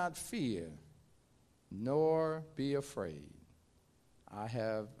 Do not fear, nor be afraid. I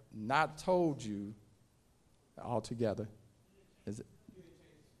have not told you all together. Is it?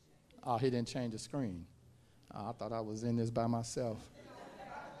 Oh, he didn't change the screen. I thought I was in this by myself.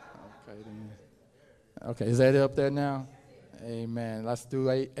 Okay, then. Okay, is that up there now? Amen. Let's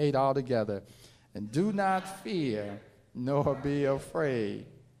do eight all together. And do not fear, nor be afraid.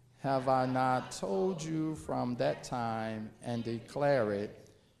 Have I not told you from that time and declare it?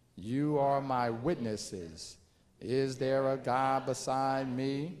 You are my witnesses. Is there a God beside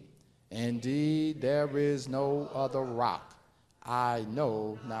me? Indeed, there is no other rock. I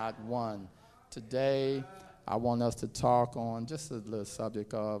know not one. Today, I want us to talk on just a little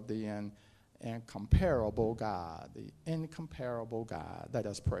subject of the incomparable God. The incomparable God. Let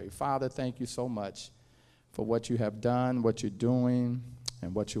us pray. Father, thank you so much for what you have done, what you're doing,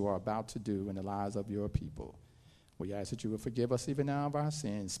 and what you are about to do in the lives of your people. We ask that you will forgive us even now of our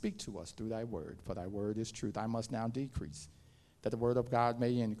sins. Speak to us through thy word, for thy word is truth. I must now decrease, that the word of God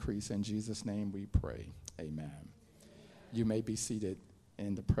may increase. In Jesus' name we pray. Amen. You may be seated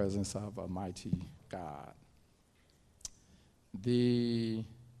in the presence of a mighty God. The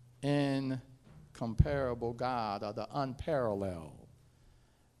incomparable God, or the unparalleled,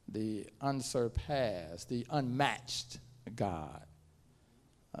 the unsurpassed, the unmatched God,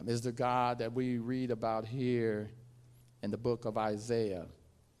 is the God that we read about here in the book of Isaiah.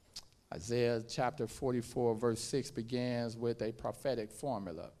 Isaiah chapter 44, verse 6 begins with a prophetic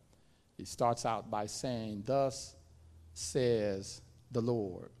formula. He starts out by saying, thus says the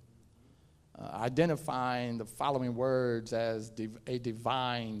Lord, identifying the following words as a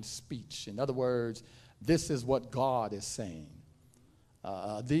divine speech. In other words, this is what God is saying.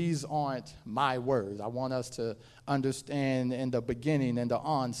 These aren't my words. I want us to understand in the beginning and the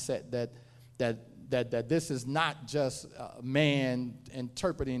onset that this is not just man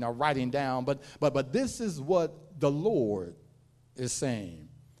interpreting or writing down, but this is what the Lord is saying.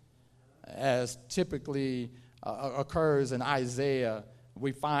 As typically occurs in Isaiah,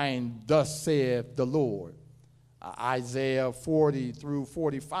 we find thus saith the Lord. Isaiah 40 through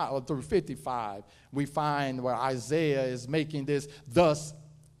 45 or through 55, we find where Isaiah is making this thus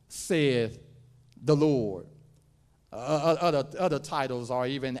saith the Lord. Other titles are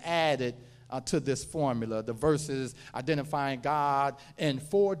even added to this formula. The verse is identifying God in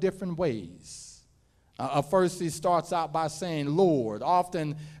 4 different ways. First, he starts out by saying Lord.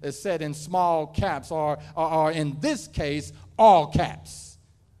 Often it's said in small caps, or in this case, all caps.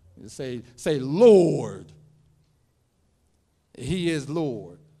 You say Lord. He is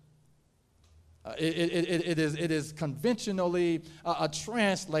Lord. It is conventionally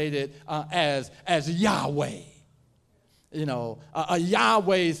translated as Yahweh. You know,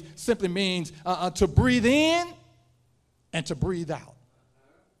 Yahweh simply means to breathe in and to breathe out.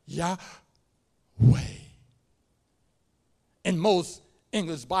 Yahweh. In most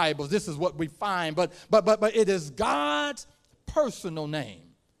English Bibles, this is what we find, but it is God's personal name.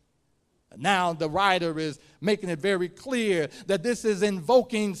 Now the writer is making it very clear that this is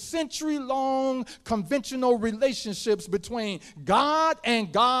invoking century-long conventional relationships between God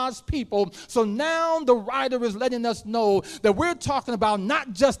and God's people. So now the writer is letting us know that we're talking about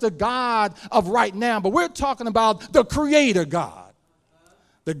not just the God of right now, but we're talking about the Creator God.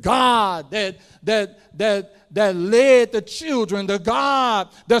 The God that led the children, the God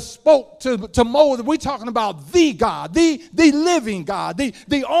that spoke to Moses. We're talking about the God, the living God,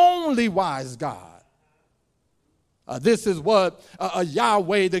 the only wise God. This is what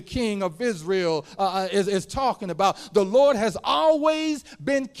Yahweh, the King of Israel, is talking about. The Lord has always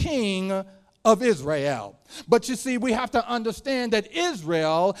been King of Israel. But you see, we have to understand that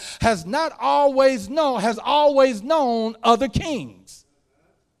Israel has always known other kings.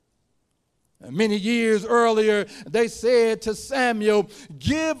 Many years earlier, they said to Samuel,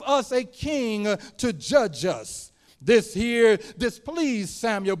 give us a king to judge us. This pleased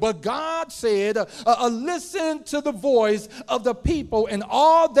Samuel. But God said, listen to the voice of the people and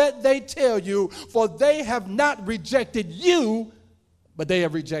all that they tell you, for they have not rejected you, but they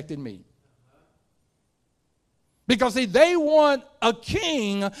have rejected me. Because see, they want a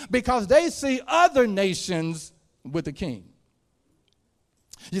king because they see other nations with a king.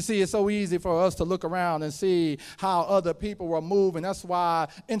 You see, it's so easy for us to look around and see how other people are moving. That's why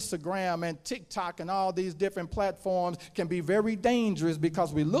Instagram and TikTok and all these different platforms can be very dangerous,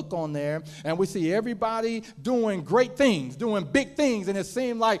 because we look on there and we see everybody doing great things, doing big things, and it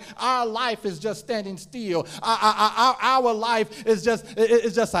seems like our life is just standing still. Our life is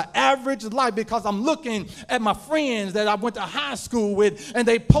just an average life, because I'm looking at my friends that I went to high school with, and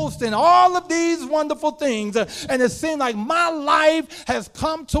they posting all of these wonderful things, and it seems like my life has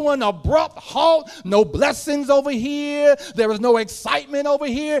come to an abrupt halt. No blessings over here. There is no excitement over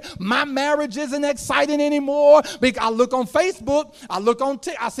here. My marriage isn't exciting anymore. Because I look on Facebook, I look on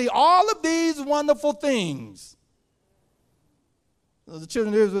TikTok, I see all of these wonderful things. The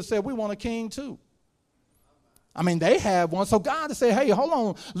children of Israel said, we want a king too. I mean, they have one. So God said, hey,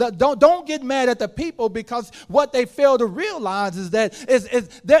 hold on. Don't get mad at the people, because what they fail to realize is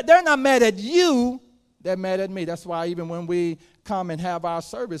that they're not mad at you. They're mad at me. That's why even when we come and have our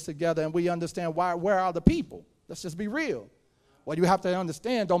service together and we understand where are the people, let's just be real. Well, you have to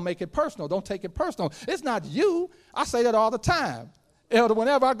understand, don't make it personal. Don't take it personal. It's not you. I say that all the time. Elder,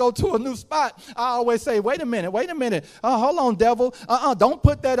 whenever I go to a new spot, I always say, wait a minute. Hold on, devil. Don't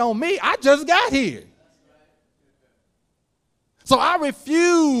put that on me. I just got here. So I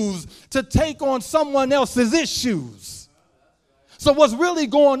refuse to take on someone else's issues. So what's really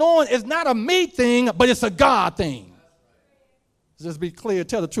going on is not a me thing, but it's a God thing. Just be clear,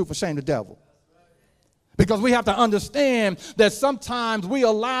 tell the truth, or shame the devil. Because we have to understand that sometimes we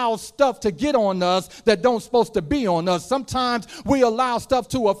allow stuff to get on us that don't supposed to be on us. Sometimes we allow stuff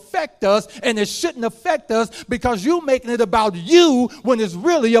to affect us, and it shouldn't affect us, because you're making it about you when it's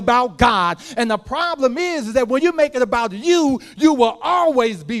really about God. And the problem is that when you make it about you, you will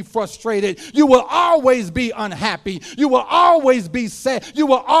always be frustrated. You will always be unhappy. You will always be sad. You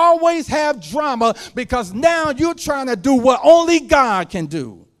will always have drama, because now you're trying to do what only God can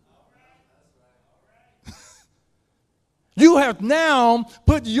do. You have now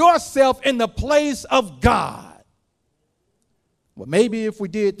put yourself in the place of God. Well, maybe if we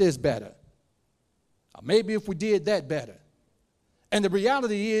did this better, or maybe if we did that better. And the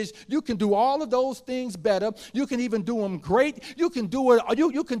reality is, you can do all of those things better. You can even do them great. You can do it.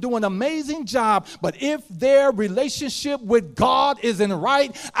 You can do an amazing job. But if their relationship with God isn't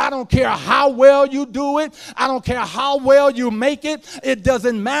right, I don't care how well you do it. I don't care how well you make it. It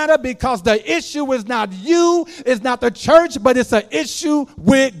doesn't matter, because the issue is not you. It's not the church, but it's an issue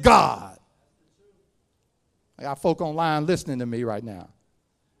with God. I got folk online listening to me right now.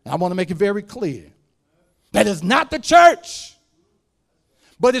 And I want to make it very clear that it's not the church,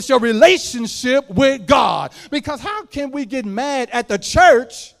 but it's your relationship with God. Because how can we get mad at the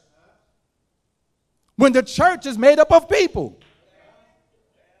church when the church is made up of people?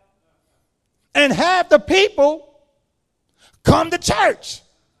 and have the people come to church.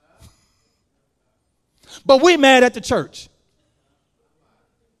 But we mad at the church.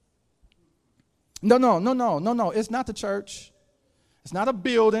 No. It's not the church. It's not a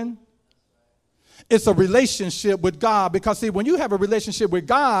building. It's a relationship with God. Because see, when you have a relationship with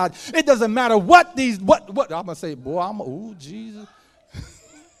God, it doesn't matter what I'm gonna say, boy, Jesus.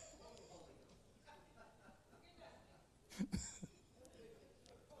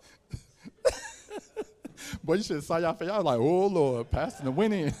 Boy, you should have saw y'all face. I was like, oh Lord, Pastor done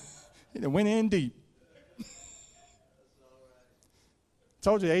went in. He done went in deep.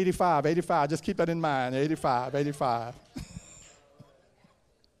 Told you 85. Just keep that in mind. 85.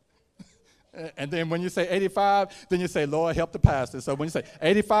 And then when you say 85, then you say, Lord, help the pastor. So when you say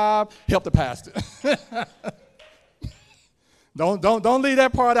 85, help the pastor. Don't leave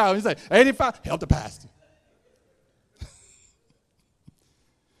that part out. You say 85, help the pastor.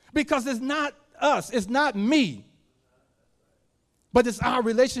 Because it's not us. It's not me. But it's our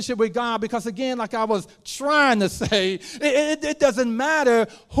relationship with God, because again, like I was trying to say, it doesn't matter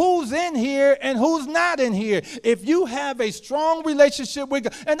who's in here and who's not in here. If you have a strong relationship with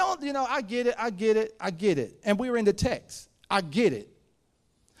God, and I get it. And we're in the text. I get it.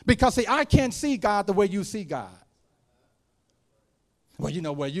 Because see, I can't see God the way you see God. Well,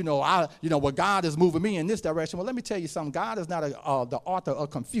 God is moving me in this direction. Well, let me tell you something. God is not the author of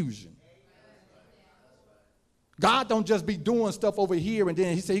confusion. God don't just be doing stuff over here and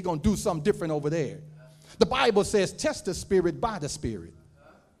then he say he's going to do something different over there. The Bible says test the spirit by the spirit.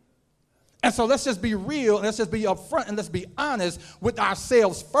 And so let's just be real, and let's just be upfront, and let's be honest with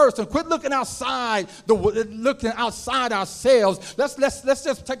ourselves first, and quit looking outside ourselves. Let's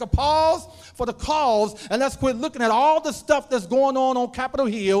just take a pause for the cause, and let's quit looking at all the stuff that's going on Capitol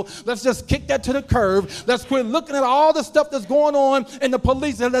Hill. Let's just kick that to the curb. Let's quit looking at all the stuff that's going on in the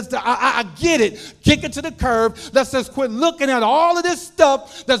police. And I get it. Kick it to the curb. Let's just quit looking at all of this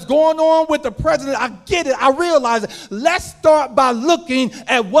stuff that's going on with the president. I get it. I realize it. Let's start by looking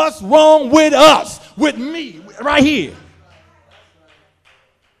at what's wrong with us, with me, right here.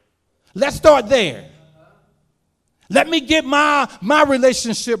 Let's start there. Let me get my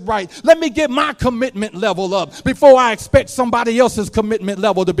relationship right. Let me get my commitment level up before I expect somebody else's commitment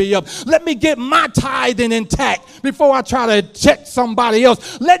level to be up. Let me get my tithing intact before I try to check somebody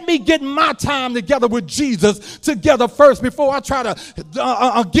else. Let me get my time together with Jesus together first before I try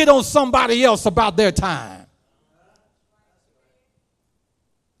to get on somebody else about their time.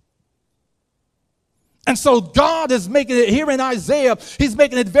 And so God is making it here in Isaiah, he's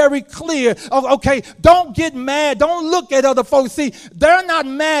making it very clear. Okay, don't get mad. Don't look at other folks. See, they're not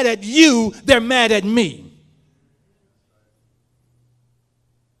mad at you. They're mad at me.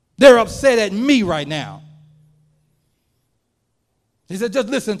 They're upset at me right now. He said, just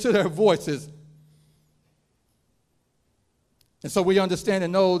listen to their voices. And so we understand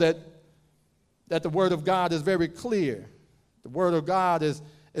and know that the word of God is very clear. The word of God is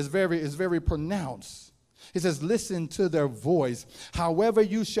very pronounced. He says, listen to their voice. However,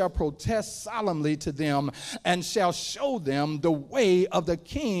 you shall protest solemnly to them and shall show them the way of the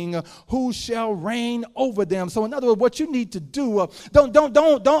king who shall reign over them. So in other words, what you need to do,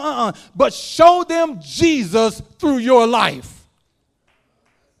 but show them Jesus through your life.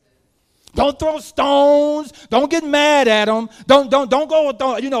 Don't throw stones. Don't get mad at them. Don't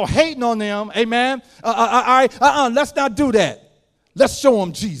go, hating on them. Amen. Let's not do that. Let's show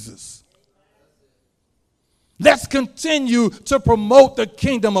them Jesus. Let's continue to promote the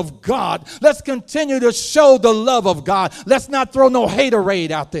kingdom of God. Let's continue to show the love of God. Let's not throw no haterade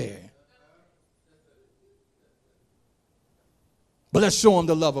out there. But let's show them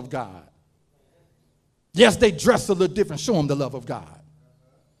the love of God. Yes, they dress a little different. Show them the love of God.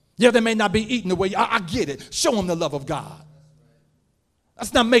 Yeah, they may not be eating the way I get it. Show them the love of God.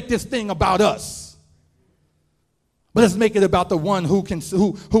 Let's not make this thing about us. But let's make it about the one who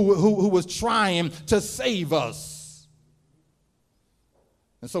was trying to save us.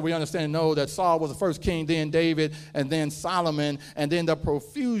 And so we understand and know that Saul was the first king, then David, and then Solomon, and then the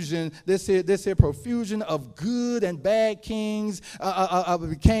profusion, this here profusion of good and bad kings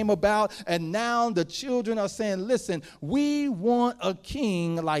came about. And now the children are saying, listen, we want a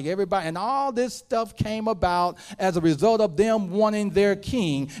king like everybody. And all this stuff came about as a result of them wanting their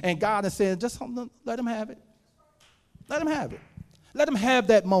king. And God is saying, just let them have it. Let them have it. Let them have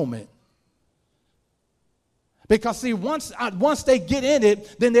that moment. Because see, once they get in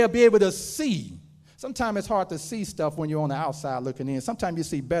it, then they'll be able to see. Sometimes it's hard to see stuff when you're on the outside looking in. Sometimes you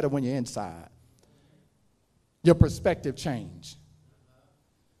see better when you're inside. Your perspective change.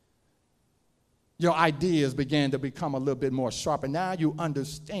 Your ideas began to become a little bit more sharp, and now you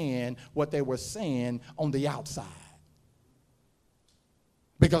understand what they were saying on the outside.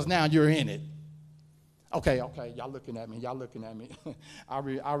 Because now you're in it. Okay, y'all looking at me. I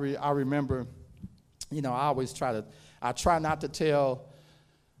remember, I try not to tell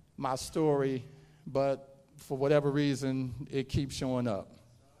my story, but for whatever reason, it keeps showing up.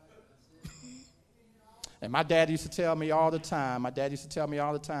 And my dad used to tell me all the time,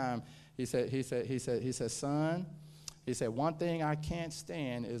 he said, son, he said, one thing I can't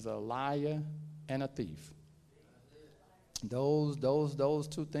stand is a liar and a thief. Those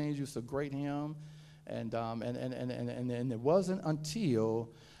two things used to grate him. And it wasn't until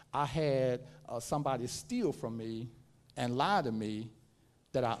I had somebody steal from me and lie to me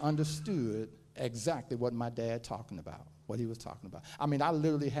that I understood exactly what my dad what he was talking about. I mean, I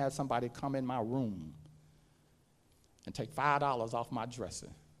literally had somebody come in my room and take $5 off my dresser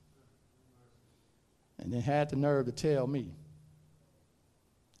and then had the nerve to tell me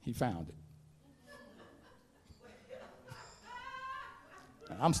he found it.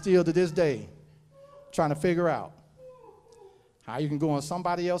 And I'm still to this day trying to figure out how you can go in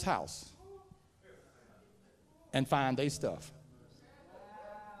somebody else's house and find their stuff.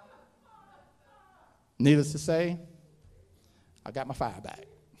 Needless to say, I got my fire back.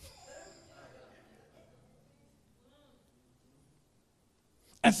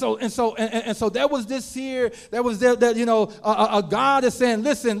 And so there was this here, a God is saying,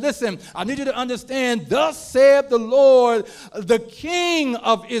 listen, I need you to understand, thus saith the Lord, the King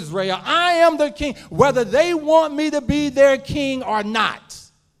of Israel. I am the King, whether they want me to be their king or not,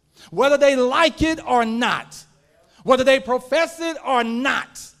 whether they like it or not, whether they profess it or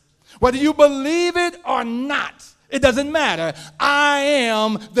not, whether you believe it or not, it doesn't matter. I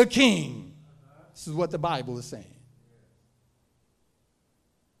am the King. This is what the Bible is saying.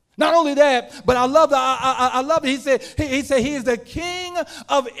 Not only that, but I love it. He said he is the King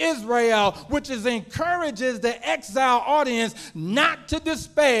of Israel, which encourages the exile audience not to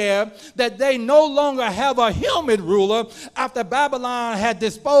despair that they no longer have a human ruler after Babylon had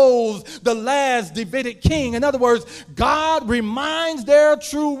disposed the last Davidic king. In other words, God reminds their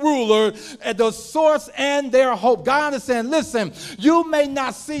true ruler at the source and their hope. God is saying, listen, you may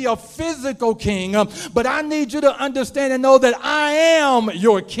not see a physical king, but I need you to understand and know that I am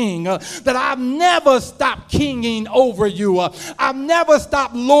your king. That I've never stopped kinging over you. I've never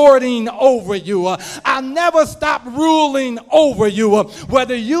stopped lording over you. I've never stopped ruling over you.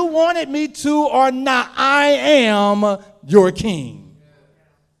 Whether you wanted me to or not, I am your king.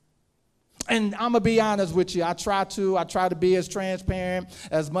 And I'm going to be honest with you. I try to be as transparent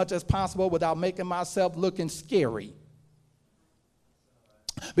as much as possible without making myself looking scary.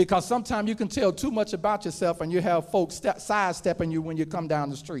 Because sometimes you can tell too much about yourself and you have folks sidestepping you when you come down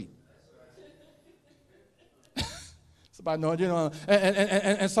the street. Somebody know,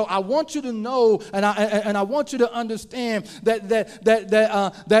 and so I want you to know, and I want you to understand that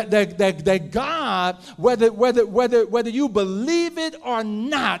God, whether you believe it or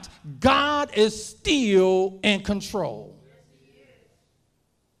not, God is still in control.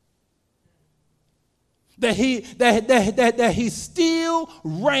 That he still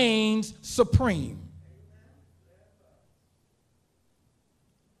reigns supreme.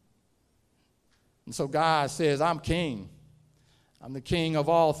 And so God says, I'm king. I'm the king of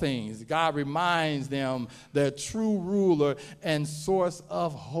all things. God reminds them the true ruler and source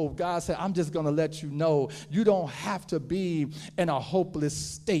of hope. God said, I'm just going to let you know you don't have to be in a hopeless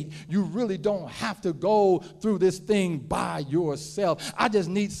state. You really don't have to go through this thing by yourself. I just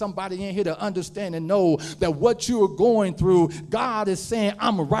need somebody in here to understand and know that what you are going through, God is saying,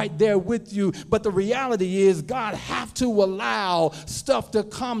 I'm right there with you. But the reality is God have to allow stuff to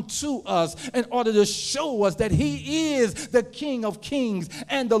come to us in order to show us that he is the King of Kings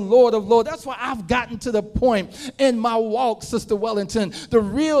and the Lord of Lords. That's why I've gotten to the point in my walk, Sister Wellington, to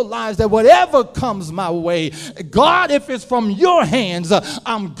realize that whatever comes my way, God, if it's from your hands,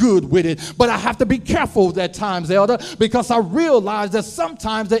 I'm good with it. But I have to be careful at times, Elder, because I realize that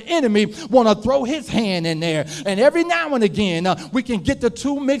sometimes the enemy want to throw his hand in there. And every now and again, we can get the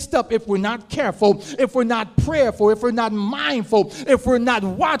two mixed up if we're not careful, if we're not prayerful, if we're not mindful, if we're not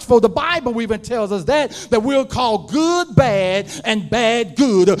watchful. The Bible even tells us that we'll call good bad and bad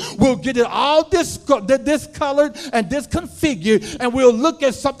good. We'll get it all discolored and disconfigured, and we'll look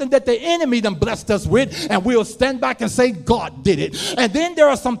at something that the enemy done blessed us with, and we'll stand back and say God did it. And then there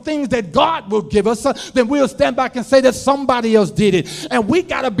are some things that God will give us, then we'll stand back and say that somebody else did it. And we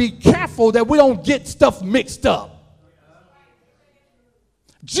got to be careful that we don't get stuff mixed up.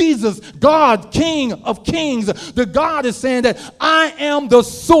 Jesus, God, King of kings, the God is saying that I am the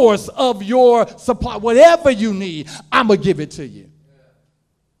source of your supply. Whatever you need, I'm going to give it to you.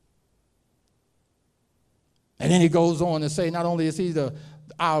 And then he goes on to say, not only is he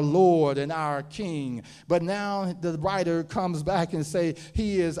our Lord and our King, but now the writer comes back and say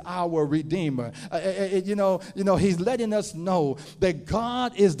he is our Redeemer. He's letting us know that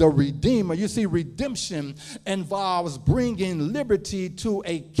God is the Redeemer. You see, redemption involves bringing liberty to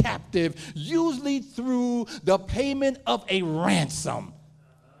a captive, usually through the payment of a ransom.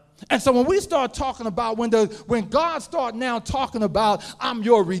 And so when we start talking about, when God start now talking about, I'm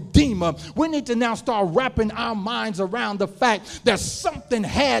your Redeemer, we need to now start wrapping our minds around the fact that something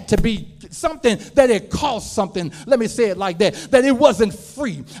had to be, something that it cost something. Let me say it like that it wasn't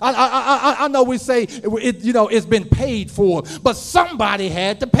free. I know we say, it's been paid for, but somebody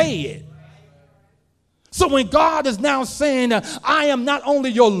had to pay it. So when God is now saying, I am not only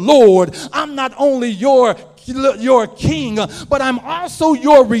your Lord, I'm not only your King, but I'm also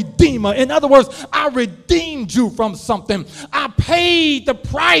your Redeemer. In other words, I redeemed you from something. I paid the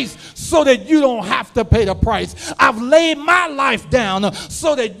price so that you don't have to pay the price. I've laid my life down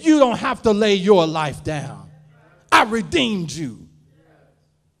so that you don't have to lay your life down. I redeemed you.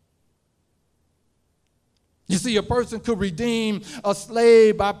 You see, a person could redeem a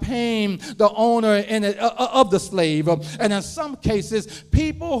slave by paying the owner of the slave. And in some cases,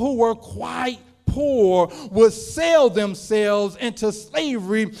 people who were quite poor would sell themselves into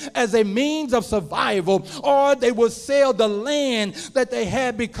slavery as a means of survival, or they would sell the land that they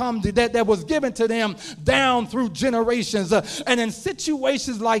had that was given to them down through generations. And in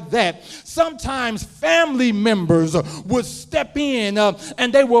situations like that, sometimes family members would step in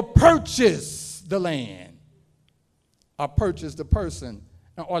and they will purchase the land or purchase the person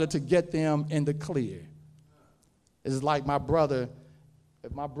in order to get them in the clear. It's like my brother.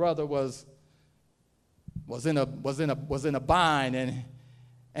 If my brother was in a bind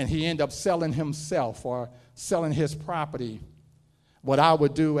and he ended up selling himself or selling his property, what I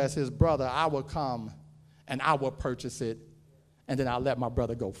would do as his brother, I would come and I would purchase it, and then I'll let my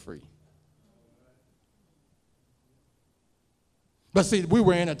brother go free. But see, we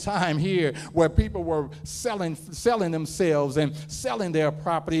were in a time here where people were selling themselves and selling their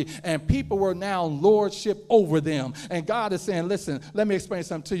property, and people were now lordship over them. And God is saying, listen, let me explain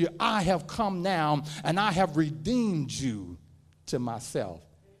something to you. I have come now, and I have redeemed you to myself.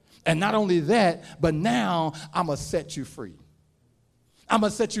 And not only that, but now I'm going to set you free. I'm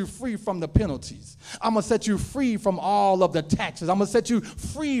going to set you free from the penalties. I'm going to set you free from all of the taxes. I'm going to set you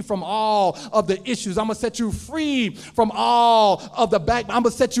free from all of the issues. I'm going to set you free from all of the back. I'm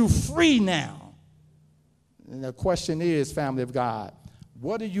going to set you free now. And the question is, family of God,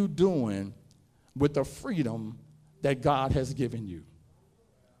 what are you doing with the freedom that God has given you?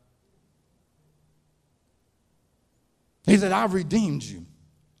 He said, I've redeemed you.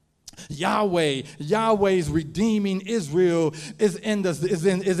 Yahweh's redeeming Israel is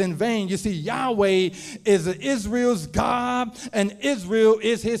in vain. You see, Yahweh is Israel's God and Israel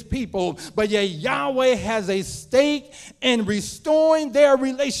is his people. But yet Yahweh has a stake in restoring their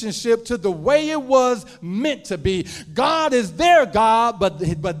relationship to the way it was meant to be. God is their God,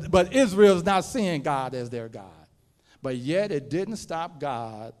 but Israel is not seeing God as their God. But yet it didn't stop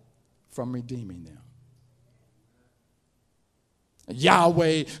God from redeeming them.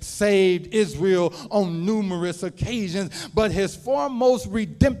 Yahweh saved Israel on numerous occasions, but his foremost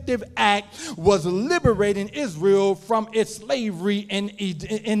redemptive act was liberating Israel from its slavery in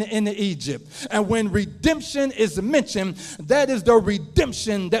Egypt. And when redemption is mentioned, that is the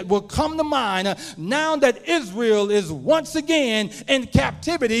redemption that will come to mind now that Israel is once again in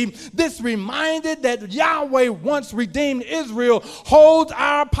captivity. This reminded that Yahweh once redeemed Israel holds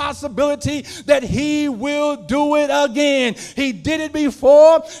our possibility that he will do it again. He did it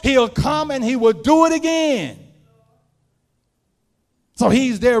before, he'll come and he will do it again. So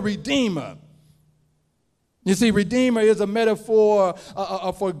he's their Redeemer. You see, Redeemer is a metaphor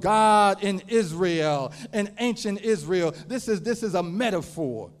for God in Israel, in ancient Israel. This is a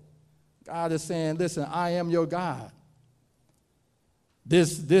metaphor. God is saying, listen, I am your God.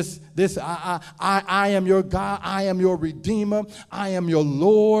 I am your God. I am your Redeemer. I am your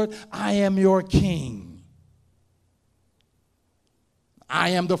Lord. I am your King.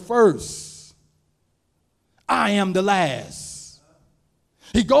 I am the first. I am the last.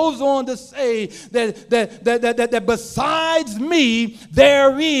 He goes on to say that besides me,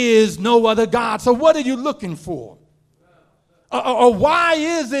 there is no other God. So what are you looking for? Or why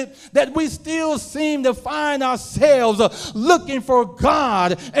is it that we still seem to find ourselves looking for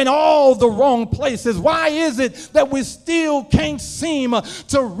God in all the wrong places? Why is it that we still can't seem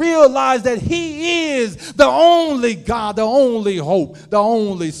to realize that He is the only God, the only hope, the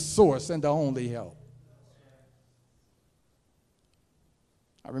only source, and the only help?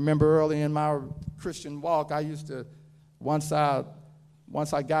 I remember early in my Christian walk, I used to, once I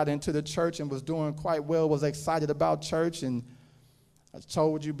got into the church and was doing quite well, was excited about church, and I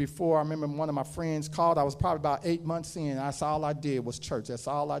told you before, I remember one of my friends called. I was probably about 8 months in. That's all I did was church. That's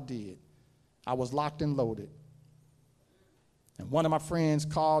all I did. I was locked and loaded. And one of my friends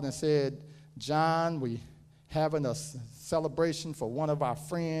called and said, John, we having a celebration for one of our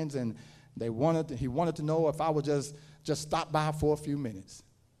friends, and he wanted to know if I would just stop by for a few minutes.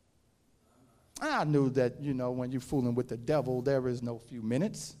 I knew that, when you're fooling with the devil, there is no few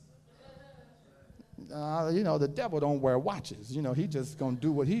minutes. The devil don't wear watches. He just going to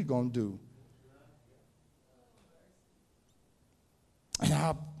do what he's going to do. And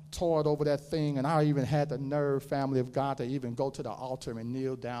I toiled over that thing, and I even had the nerve, family of God, to even go to the altar and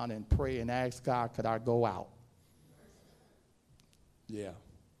kneel down and pray and ask God, could I go out? Yeah.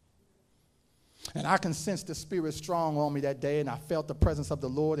 And I can sense the Spirit strong on me that day, and I felt the presence of the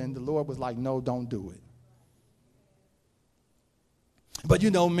Lord, and the Lord was like, no, don't do it. But you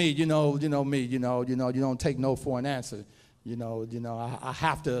know me, you don't take no for an answer. I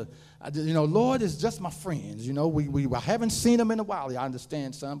have to, Lord is just my friends. I haven't seen them in a while. I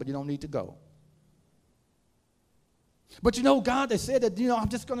understand, son, but you don't need to go. But God, they said that, I'm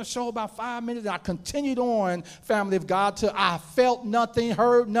just going to show about 5 minutes. And I continued on, family of God, till I felt nothing,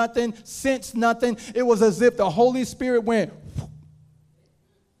 heard nothing, sensed nothing. It was as if the Holy Spirit went,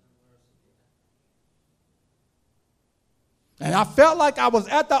 and I felt like I was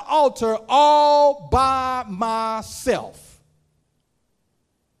at the altar all by myself.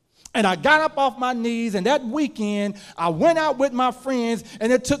 And I got up off my knees, and that weekend, I went out with my friends,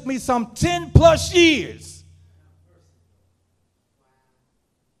 and it took me some 10 plus years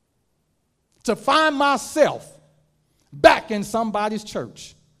to find myself back in somebody's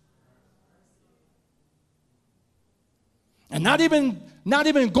church. And not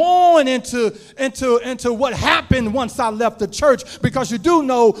even going into what happened once I left the church, because you do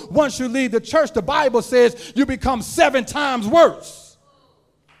know once you leave the church, the Bible says you become 7 times worse.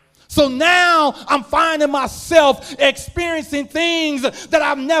 So now I'm finding myself experiencing things that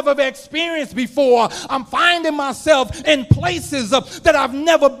I've never experienced before. I'm finding myself in places that I've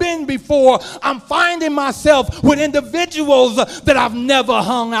never been before. I'm finding myself with individuals that I've never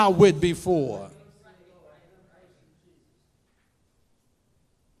hung out with before.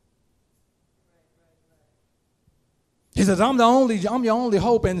 He says, I'm your only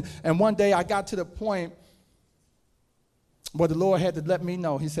hope. And one day I got to the point where the Lord had to let me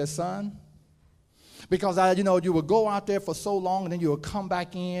know. He said, son, because you would go out there for so long, and then you would come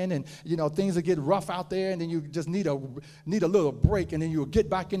back in, and things would get rough out there, and then you just need a little break, and then you would get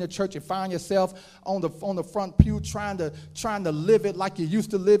back in the church and find yourself on the front pew trying to live it like you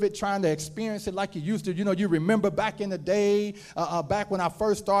used to live it, trying to experience it like you used to. You remember back in the day, back when I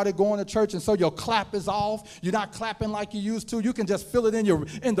first started going to church, and so your clap is off. You're not clapping like you used to. You can just feel it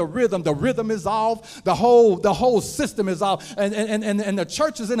in the rhythm. The rhythm is off. The whole system is off, and the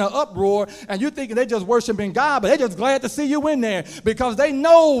church is in an uproar, and you're thinking they just worshiping God, but they're just glad to see you in there, because they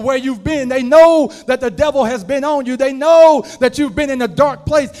know where you've been. They know that the devil has been on you. They know that you've been in a dark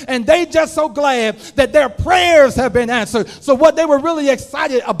place, and they just so glad that their prayers have been answered. So what they were really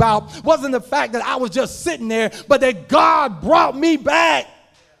excited about wasn't the fact that I was just sitting there, but that God brought me back,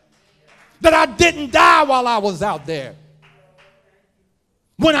 that I didn't die while I was out there,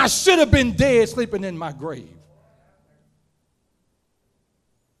 when I should have been dead, sleeping in my grave.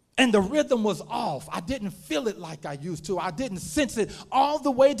 And the rhythm was off. I didn't feel it like I used to. I didn't sense it all the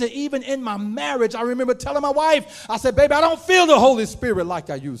way to even in my marriage. I remember telling my wife, I said, baby, I don't feel the Holy Spirit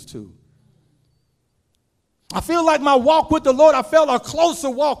like I used to. I feel like my walk with the Lord, I felt a closer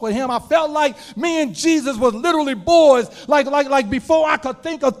walk with him. I felt like me and Jesus was literally boys. Like before I could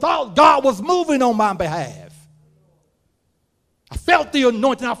think or thought, God was moving on my behalf. I felt the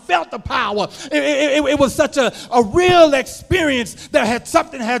anointing. I felt the power. It was such a real experience that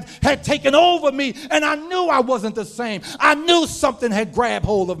something had taken over me, and I knew I wasn't the same. I knew something had grabbed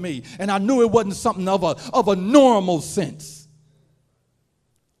hold of me, and I knew it wasn't something of a normal sense.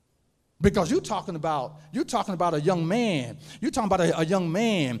 Because you're talking about a young man. You're talking about a young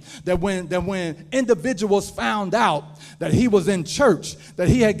man that when individuals found out that he was in church, that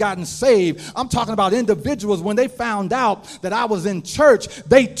he had gotten saved. I'm talking about individuals, when they found out that I was in church,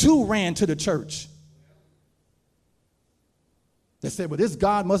 they too ran to the church. They said, well, this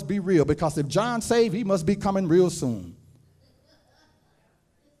God must be real, because if John saved, he must be coming real soon.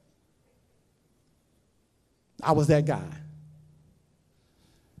 I was that guy.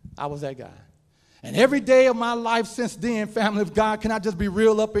 I was that guy. And every day of my life since then, family of God, can I just be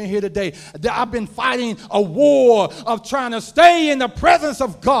real up in here today? I've been fighting a war of trying to stay in the presence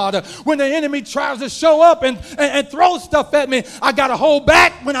of God. When the enemy tries to show up and throw stuff at me, I got to hold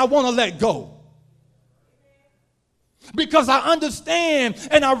back when I want to let go. Because I understand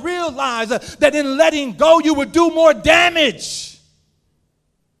and I realize that in letting go, you would do more damage.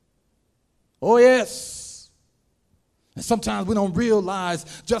 Oh, yes. And sometimes we don't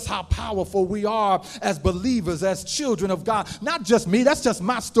realize just how powerful we are as believers, as children of God. Not just me, that's just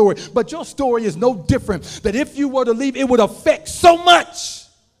my story. But your story is no different. That if you were to leave, it would affect so much.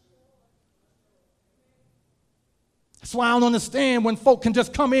 That's why I don't understand when folk can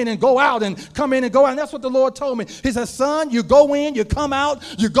just come in and go out and come in and go out. And that's what the Lord told me. He said, son, you go in, you come out,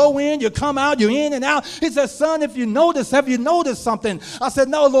 you go in, you come out, you're in and out. He said, son, if you notice, have you noticed something? I said,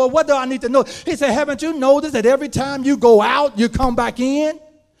 no, Lord, what do I need to know? He said, haven't you noticed that every time you go out, you come back in?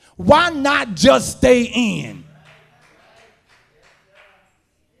 Why not just stay in?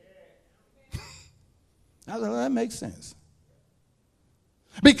 I said, well, that makes sense.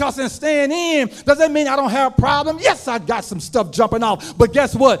 Because in staying in, does that mean I don't have a problem? Yes, I got some stuff jumping off. But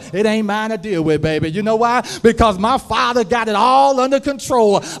guess what? It ain't mine to deal with, baby. You know why? Because my Father got it all under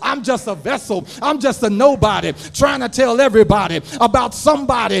control. I'm just a vessel. I'm just a nobody trying to tell everybody about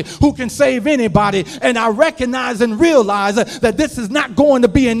somebody who can save anybody. And I recognize and realize that this is not going to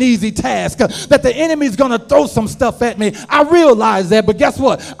be an easy task, that the enemy's going to throw some stuff at me. I realize that, but guess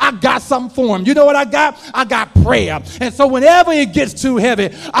what? I got something for him. You know what I got? I got prayer. And so whenever it gets too heavy,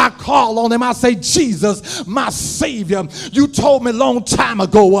 I call on him. I say, Jesus, my Savior, you told me a long time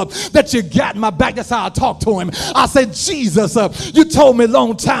ago that you got my back. That's how I talk to him. I said, Jesus, you told me a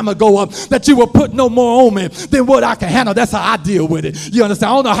long time ago that you will put no more on me than what I can handle. That's how I deal with it. You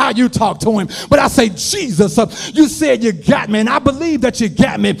understand? I don't know how you talk to him, but I say, Jesus, you said you got me, and I believe that you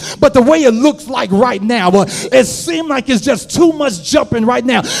got me, but the way it looks like right now, it seems like it's just too much jumping right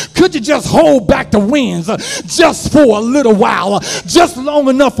now. Could you just hold back the winds just for a little while, just long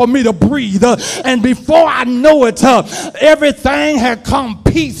enough for me to breathe? And before I know it, everything had come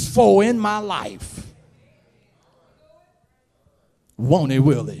peaceful in my life. Won't it,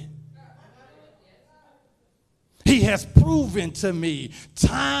 will it? He has proven to me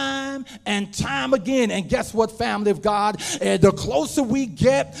time and time again. And guess what, family of God? The closer we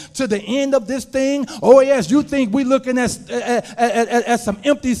get to the end of this thing, oh yes, you think we're looking at some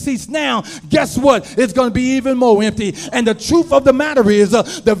empty seats now. Guess what? It's going to be even more empty. And the truth of the matter is,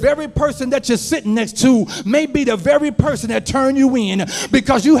 the very person that you're sitting next to may be the very person that turned you in,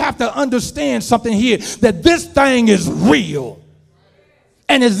 because you have to understand something here, that this thing is real.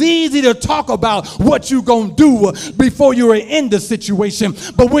 And it's easy to talk about what you're going to do before you're in the situation.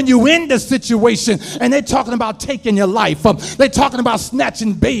 But when you're in the situation and they're talking about taking your life, they're talking about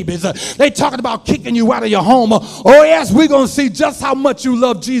snatching babies, they're talking about kicking you out of your home. Oh, yes, we're going to see just how much you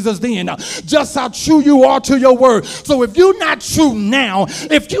love Jesus then, just how true you are to your word. So if you're not true now,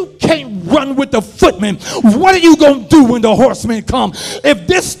 if you can't run with the footmen, what are you going to do when the horsemen come? If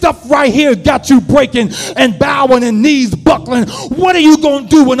this stuff right here got you breaking and bowing and knees buckling, what are you going to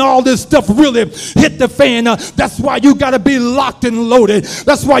do when all this stuff really hit the fan? That's why you got to be locked and loaded.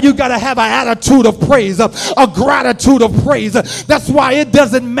 That's why you got to have an attitude of praise, a gratitude of praise. That's why it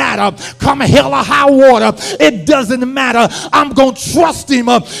doesn't matter, come hell or high water, it doesn't matter. I'm going to trust him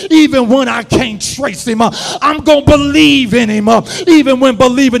even when I can't trace him. I'm going to believe in him even when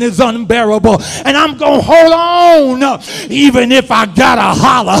believing is unbearable. And I'm going to hold on even if I got to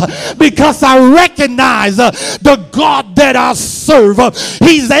holler, because I recognize the God that I serve.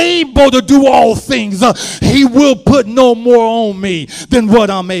 He's able to do all things. He will put no more on me than what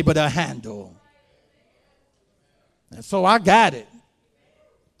I'm able to handle. And so I got it.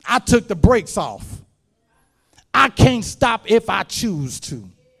 I took the brakes off. I can't stop if I choose to.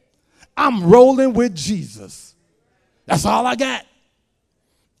 I'm rolling with Jesus. That's all I got.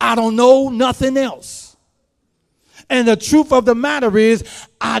 I don't know nothing else. And the truth of the matter is,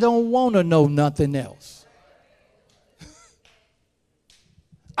 I don't want to know nothing else.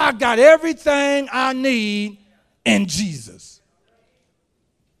 I got everything I need in Jesus.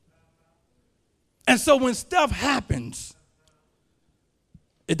 And so when stuff happens,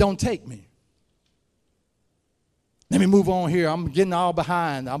 it don't take me. Let me move on here. I'm getting all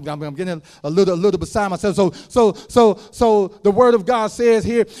behind. I'm getting a little beside myself. So the word of God says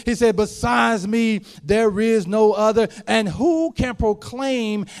here, he said, besides me, there is no other. And who can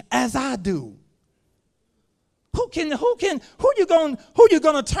proclaim as I do? who you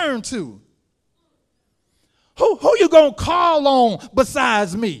gonna turn to? Who you gonna call on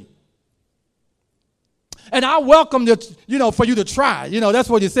besides me? And I welcome you, for you to try. That's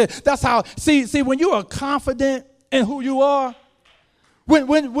what you said. That's how. See, when you are confident in who you are,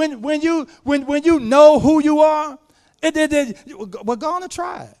 when you know who you are, we're gonna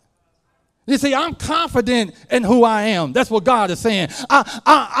try it. You see, I'm confident in who I am. That's what God is saying.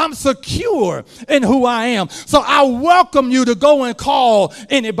 I'm secure in who I am. So I welcome you to go and call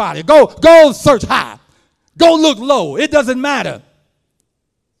anybody. Go search high. Go look low. It doesn't matter.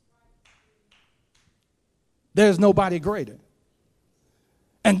 There's nobody greater.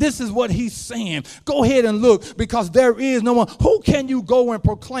 And this is what he's saying. Go ahead and look, because there is no one. Who can you go and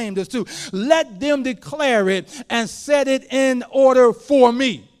proclaim this to? Let them declare it and set it in order for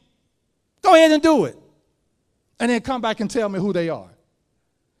me. Go ahead and do it. And then come back and tell me who they are.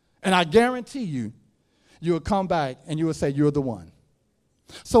 And I guarantee you, you'll come back and you will say, you're the one.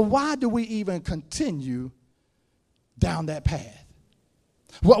 So why do we even continue down that path?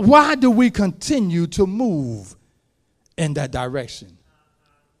 Why do we continue to move in that direction?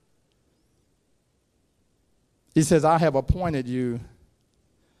 He says, I have appointed you,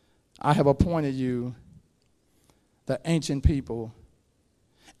 the ancient people,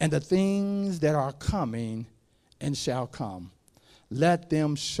 and the things that are coming and shall come. Let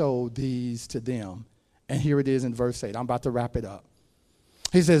them show these to them. And here it is in verse 8. I'm about to wrap it up.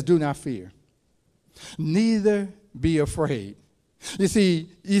 He says, do not fear, neither be afraid. You see,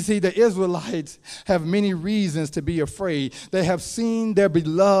 the Israelites have many reasons to be afraid. They have seen their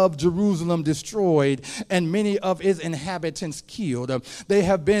beloved Jerusalem destroyed and many of its inhabitants killed. They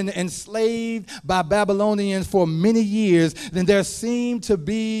have been enslaved by Babylonians for many years, and there seemed to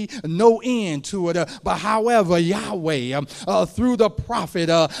be no end to it. But however, Yahweh, through the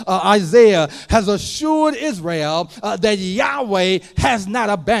prophet Isaiah, has assured Israel that Yahweh has not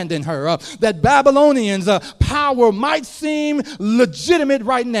abandoned her. That Babylonians' power might seem legitimate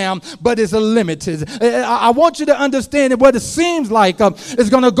right now, but it's limited. I want you to understand that what it seems like is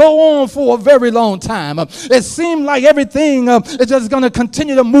going to go on for a very long time. It seems like everything is just going to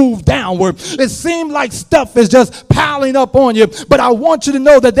continue to move downward. It seems like stuff is just piling up on you, but I want you to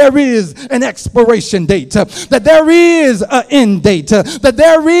know that there is an expiration date, that there is an end date, that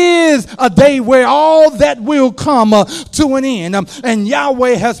there is a day where all that will come to an end. And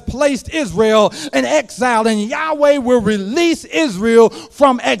Yahweh has placed Israel in exile, and Yahweh will release Israel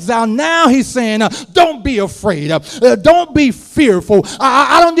from exile. Now he's saying, don't be afraid. Don't be fearful.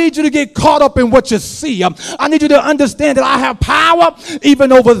 I don't need you to get caught up in what you see. I need you to understand that I have power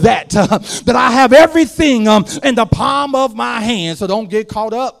even over that. That I have everything in the palm of my hand. So don't get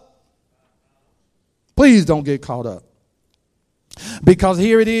caught up. Please don't get caught up. Because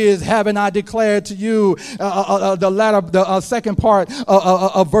here it is, haven't I declared to you, the second part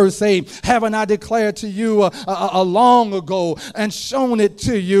of verse 8, haven't I declared to you long ago and shown it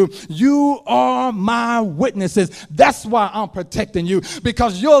to you? You are my witnesses. That's why I'm protecting you,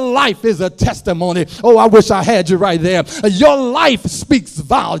 because your life is a testimony. Oh, I wish I had you right there. Your life speaks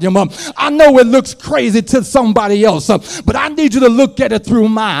volume. I know it looks crazy to somebody else, but I need you to look at it through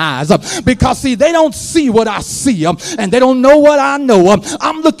my eyes, because see, they don't see what I see, and they don't know what I know.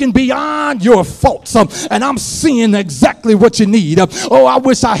 I'm looking beyond your faults, and I'm seeing exactly what you need. Oh, I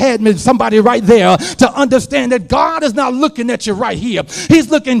wish I had somebody right there to understand that God is not looking at you right here. He's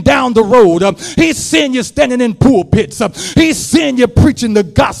looking down the road. He's seeing you standing in pulpits. He's seeing you preaching the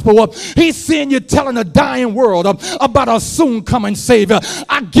gospel. He's seeing you telling a dying world about a soon coming Savior.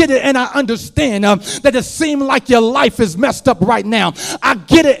 I get it and I understand that it seems like your life is messed up right now. I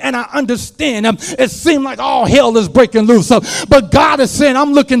get it and I understand it seems like all hell is breaking loose. But God is saying,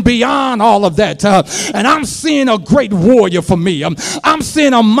 I'm looking beyond all of that, and I'm seeing a great warrior for me. I'm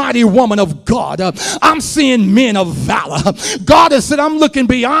seeing a mighty woman of God. I'm seeing men of valor. God has said, I'm looking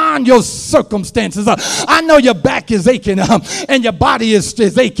beyond your circumstances. I know your back is aching and your body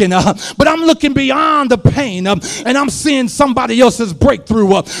is aching, but I'm looking beyond the pain, and I'm seeing somebody else's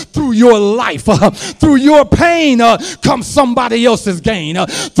breakthrough through your life. Through your pain comes somebody else's gain.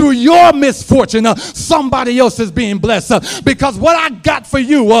 Through your misfortune, somebody else is being blessed. Because what I got for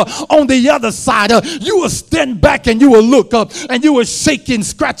you on the other side, you will stand back and you will look up and you will shake and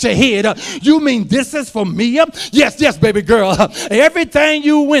scratch your head. You mean this is for me? Yes, baby girl. Everything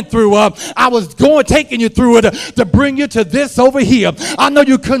you went through, I was taking you through it to bring you to this over here. I know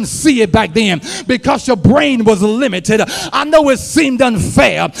you couldn't see it back then because your brain was limited. I know it seemed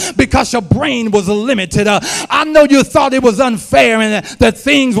unfair because your brain was limited. I know you thought it was unfair and that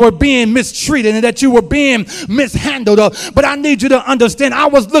things were being mistreated and that you were being mishandled. But I need you to understand, I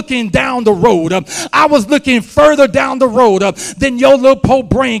was looking down the road. I was looking further down the road than your little poor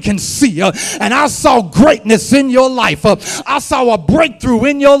brain can see. And I saw greatness in your life. I saw a breakthrough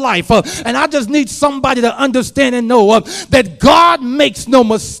in your life. And I just need somebody to understand and know that God makes no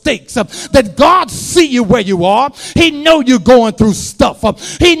mistakes. That God see you where you are. He know you're going through stuff.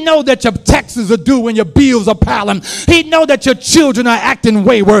 He know that your taxes are due and your bills are piling. He know that your children are acting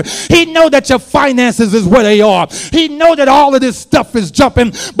wayward. He know that your finances is where they are. He know that all of this stuff is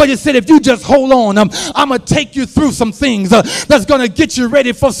jumping. But he said, if you just hold on, I'm going to take you through some things that's going to get you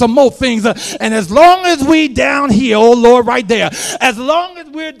ready for some more things. And as long as we down here, oh Lord, right there, as long as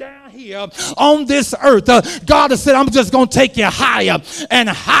we're down here on this earth, God has said, I'm just going to take you higher and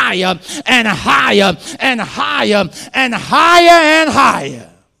higher and higher and higher and higher and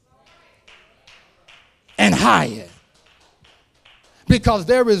higher and higher. Because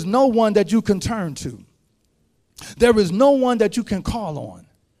there is no one that you can turn to. There is no one that you can call on.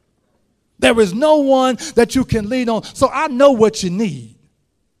 There is no one that you can lean on. So I know what you need.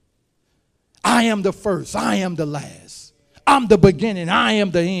 I am the first. I am the last. I'm the beginning. I am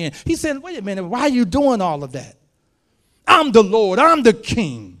the end. He said, wait a minute. Why are you doing all of that? I'm the Lord. I'm the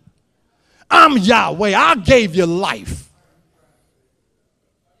King. I'm Yahweh. I gave you life.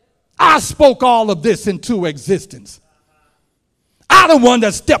 I spoke all of this into existence. I'm the one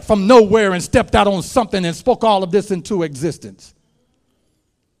that stepped from nowhere and stepped out on something and spoke all of this into existence.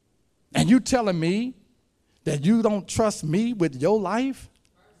 And you telling me that you don't trust me with your life?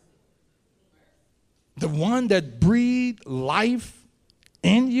 The one that breathed life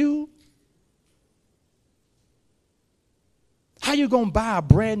in you? How you going to buy a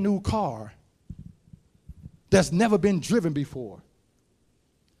brand new car that's never been driven before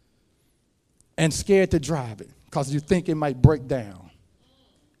and scared to drive it because you think it might break down?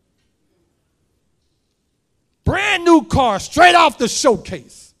 Brand new car straight off the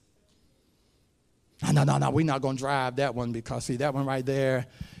showcase. No, we're not going to drive that one because, see, that one right there,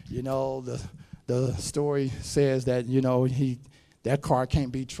 you know, the story says that, you know, that car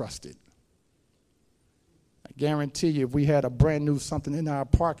can't be trusted. I guarantee you if we had a brand new something in our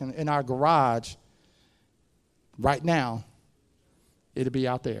parking, in our garage right now, it'll be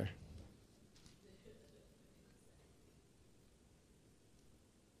out there.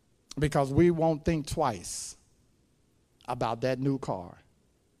 Because we won't think twice about that new car.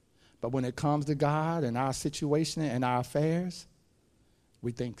 But when it comes to God and our situation and our affairs,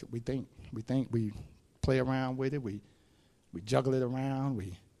 we play around with it. We juggle it around.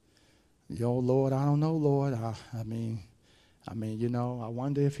 Oh Lord, I don't know, Lord. I mean, you know, I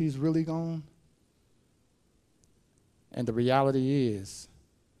wonder if he's really gone. And the reality is,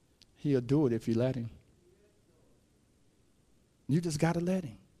 he'll do it if you let him. You just got to let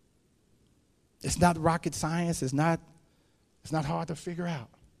him. It's not rocket science. It's not hard to figure out.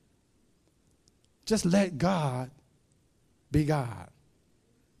 Just let God be God.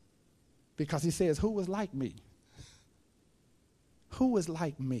 Because he says, who is like me? Who is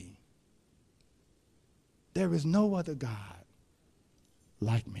like me? There is no other God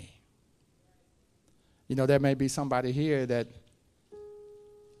like me. You know, there may be somebody here that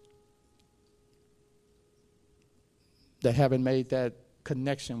haven't made that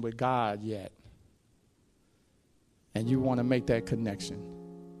connection with God yet. And you want to make that connection.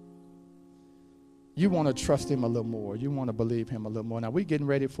 You want to trust him a little more. You want to believe him a little more. Now, we're getting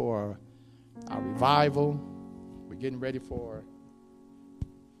ready for our revival. We're getting ready for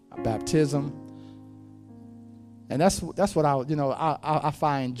our baptism. And that's what I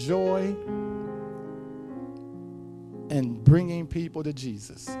find joy in bringing people to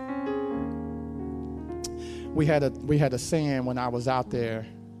Jesus. We had a saying when I was out there,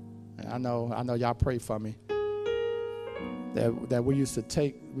 and I know y'all pray for me, that we used to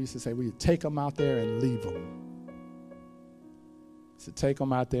say we would take them out there and leave them. So take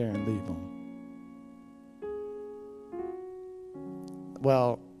them out there and leave them.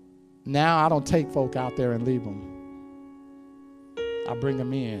 Well, now I don't take folk out there and leave them. I bring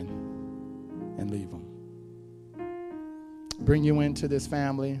them in and leave them. Bring you into this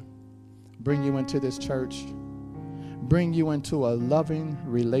family. Bring you into this church. Bring you into a loving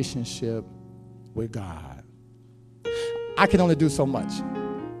relationship with God. I can only do so much.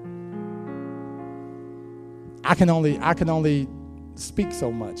 I can only speak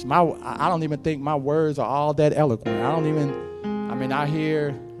so much. I don't even think my words are all that eloquent. I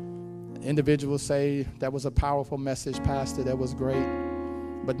hear individuals say that was a powerful message, Pastor, that was great.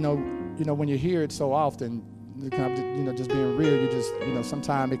 But no, when you hear it so often, just being real,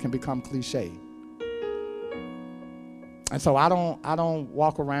 sometimes it can become cliche. And so I don't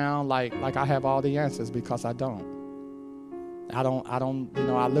walk around like I have all the answers, because I don't.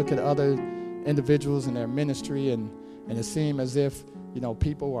 I look at other individuals in their ministry and it seems as if,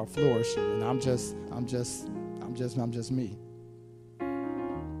 people are flourishing, and I'm just me.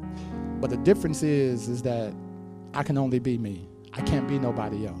 But the difference is that I can only be me. I can't be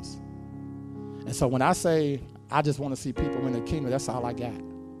nobody else. And so when I say I just want to see people in the kingdom, that's all I got.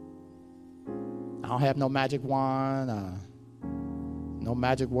 I don't have no magic wand, no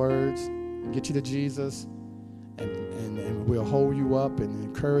magic words. Get you to Jesus, and we'll hold you up and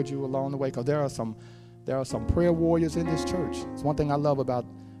encourage you along the way. Because there are some prayer warriors in this church. It's one thing I love about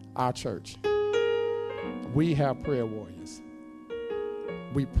our church. We have prayer warriors.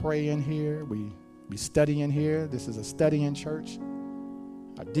 We pray in here. We study in here. This is a studying church.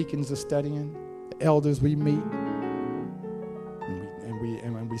 Our deacons are studying. The elders we meet.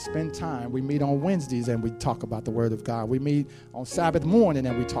 And when we spend time, we meet on Wednesdays and we talk about the Word of God. We meet on Sabbath morning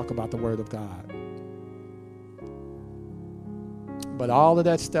and we talk about the Word of God. But all of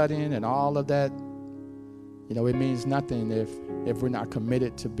that studying and all of that, it means nothing if we're not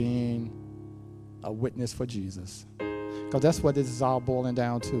committed to being a witness for Jesus. Because that's what this is all boiling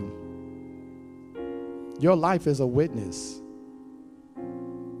down to. Your life is a witness.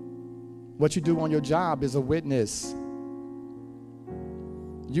 What you do on your job is a witness.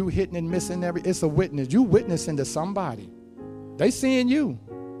 You hitting and missing it's a witness. You witnessing to somebody. They seeing you.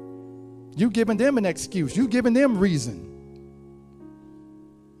 You giving them an excuse. You giving them reason.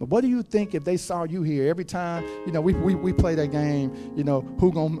 But what do you think if they saw you here every time, we play that game,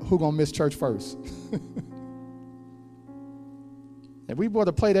 who gonna miss church first? If we were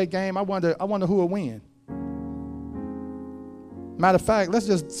to play that game, I wonder who will win. Matter of fact, let's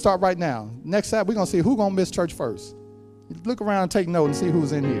just start right now. Next Saturday, we're going to see who's going to miss church first. Look around and take note and see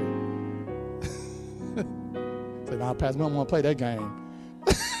who's in here. Say, nah, Pastor, we don't want to play that game.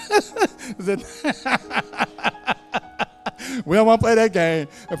 We don't want to play that game.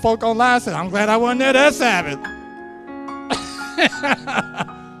 And folk online said, I'm glad I wasn't there that Sabbath.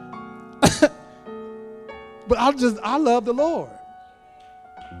 But I love the Lord.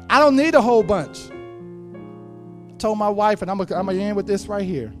 I don't need a whole bunch. I told my wife, and I'm going to end with this right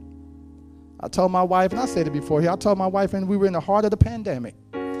here. I told my wife, and I said it before here, I told my wife, and we were in the heart of the pandemic.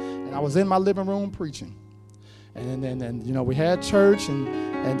 And I was in my living room preaching. And we had church,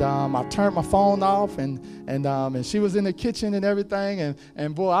 and I turned my phone off, and she was in the kitchen and everything,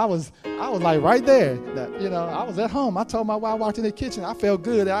 and boy, I was like right there. I was at home. I told my wife I walked in the kitchen. I felt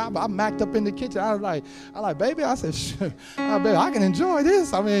good. I macked up in the kitchen. I was like, baby, I said, sure, baby, I can enjoy this.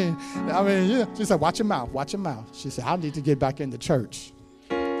 She said, watch your mouth. She said, I need to get back into church.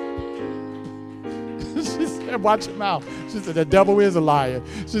 She said, watch your mouth. She said, the devil is a liar.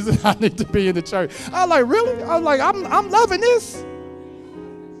 She said, I need to be in the church. I was like, really? I was like, I'm loving this.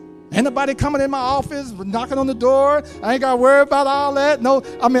 Ain't nobody coming in my office, knocking on the door. I ain't got to worry about all that. No,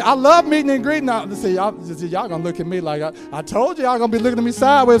 I love meeting and greeting. Now, see, y'all going to look at me like, I told you, y'all going to be looking at me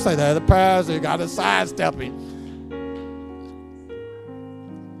sideways. Say, that the pastor got to sidestep him.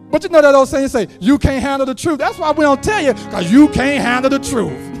 But you know that old saying, say, you can't handle the truth. That's why we don't tell you, because you can't handle the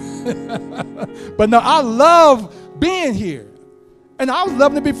truth. But no, I love being here. And I was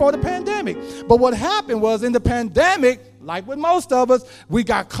loving it before the pandemic. But what happened was in the pandemic, like with most of us, we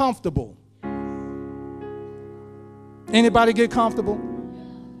got comfortable. Anybody get comfortable?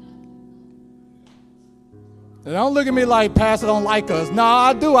 And don't look at me like Pastor don't like us. No,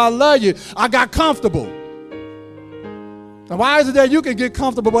 I do. I love you. I got comfortable. And why is it that you can get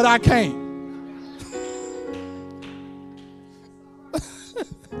comfortable but I can't?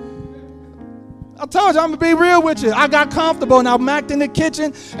 I told you I'm going to be real with you. I got comfortable and I macked in the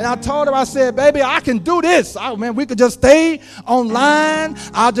kitchen and I told her, I said, baby, I can do this. We could just stay online.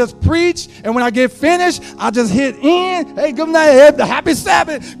 I'll just preach. And when I get finished, I'll just hit in. Hey, good night. Happy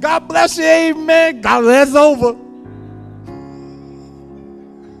Sabbath. God bless you. Amen. God, that's over.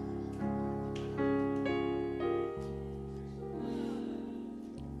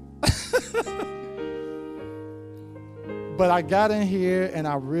 But I got in here and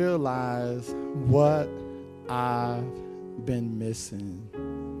I realized what I've been missing.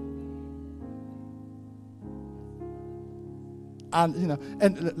 I'm gonna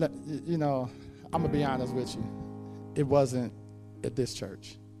be honest with you. It wasn't at this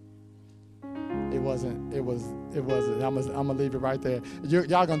church. It wasn't. I'm gonna leave it right there.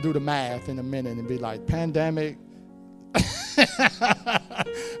 Y'all gonna do the math in a minute and be like, pandemic.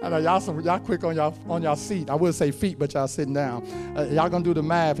 I know y'all quick on y'all seat. I would say feet, but y'all sitting down. Y'all gonna do the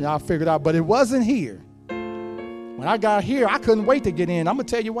math and y'all figure it out. But it wasn't here. When I got here, I couldn't wait to get in. I'm gonna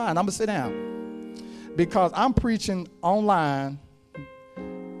tell you why, and I'm gonna sit down. Because I'm preaching online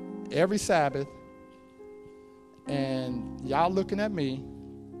every Sabbath, And y'all looking at me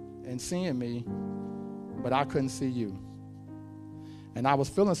and seeing me, but I couldn't see you. And I was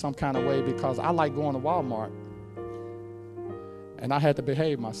feeling some kind of way because I like going to Walmart. And I had to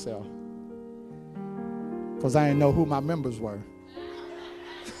behave myself because I didn't know who my members were.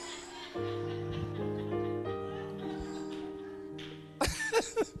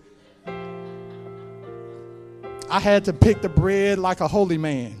 I had to pick the bread like a holy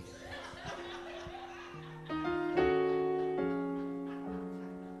man.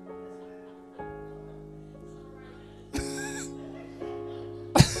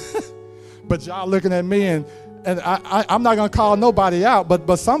 But y'all looking at me, and I'm not gonna call nobody out,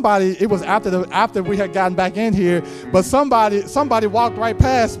 but somebody, it was after we had gotten back in here, but somebody walked right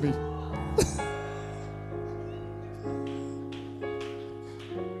past me.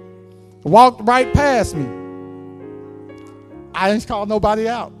 Walked right past me. I didn't call nobody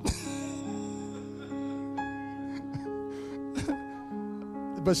out.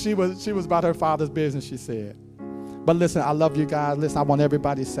 But she was about her father's business, she said. But listen, I love you guys. Listen, I want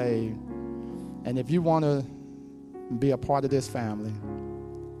everybody saved. And if you want to be a part of this family,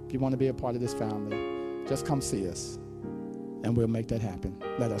 just come see us, and we'll make that happen.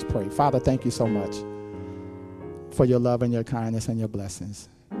 Let us pray. Father, thank you so much for your love and your kindness and your blessings.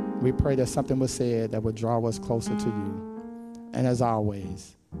 We pray that something was said that would draw us closer to you. And as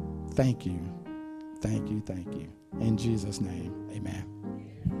always, thank you, thank you, thank you. In Jesus' name, amen.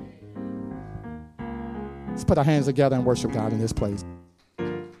 Let's put our hands together and worship God in this place.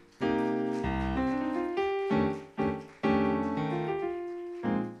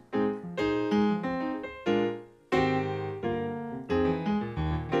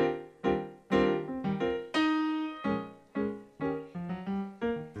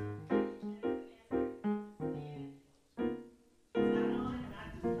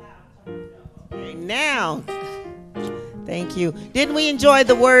 Now, thank you. Didn't we enjoy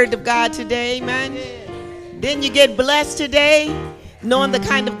the word of God today, man? Didn't you get blessed today? Knowing the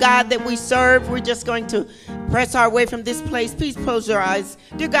kind of God that we serve, we're just going to press our way from this place. Please close your eyes.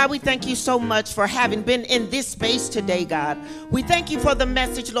 Dear God, we thank you so much for having been in this space today, God. We thank you for the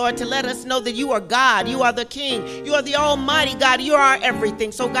message, Lord, to let us know that you are God. You are the King. You are the Almighty God. You are our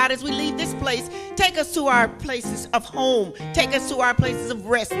everything. So, God, as we leave this place, take us to our places of home. Take us to our places of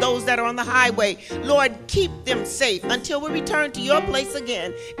rest, those that are on the highway. Lord, keep them safe until we return to your place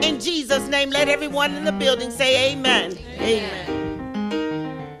again. In Jesus' name, let everyone in the building say amen. Amen.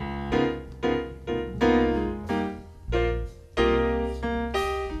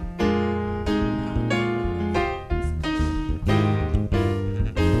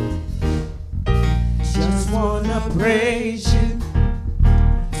 Praise you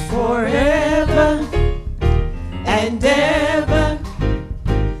forever and ever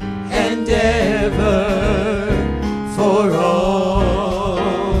and ever for all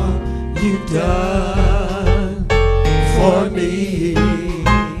you've done for me.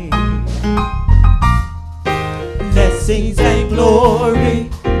 Blessings and glory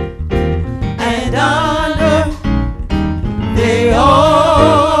and honor, they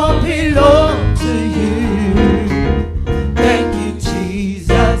all belong to you.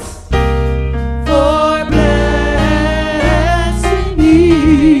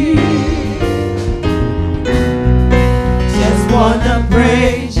 Wanna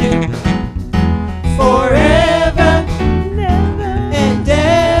praise you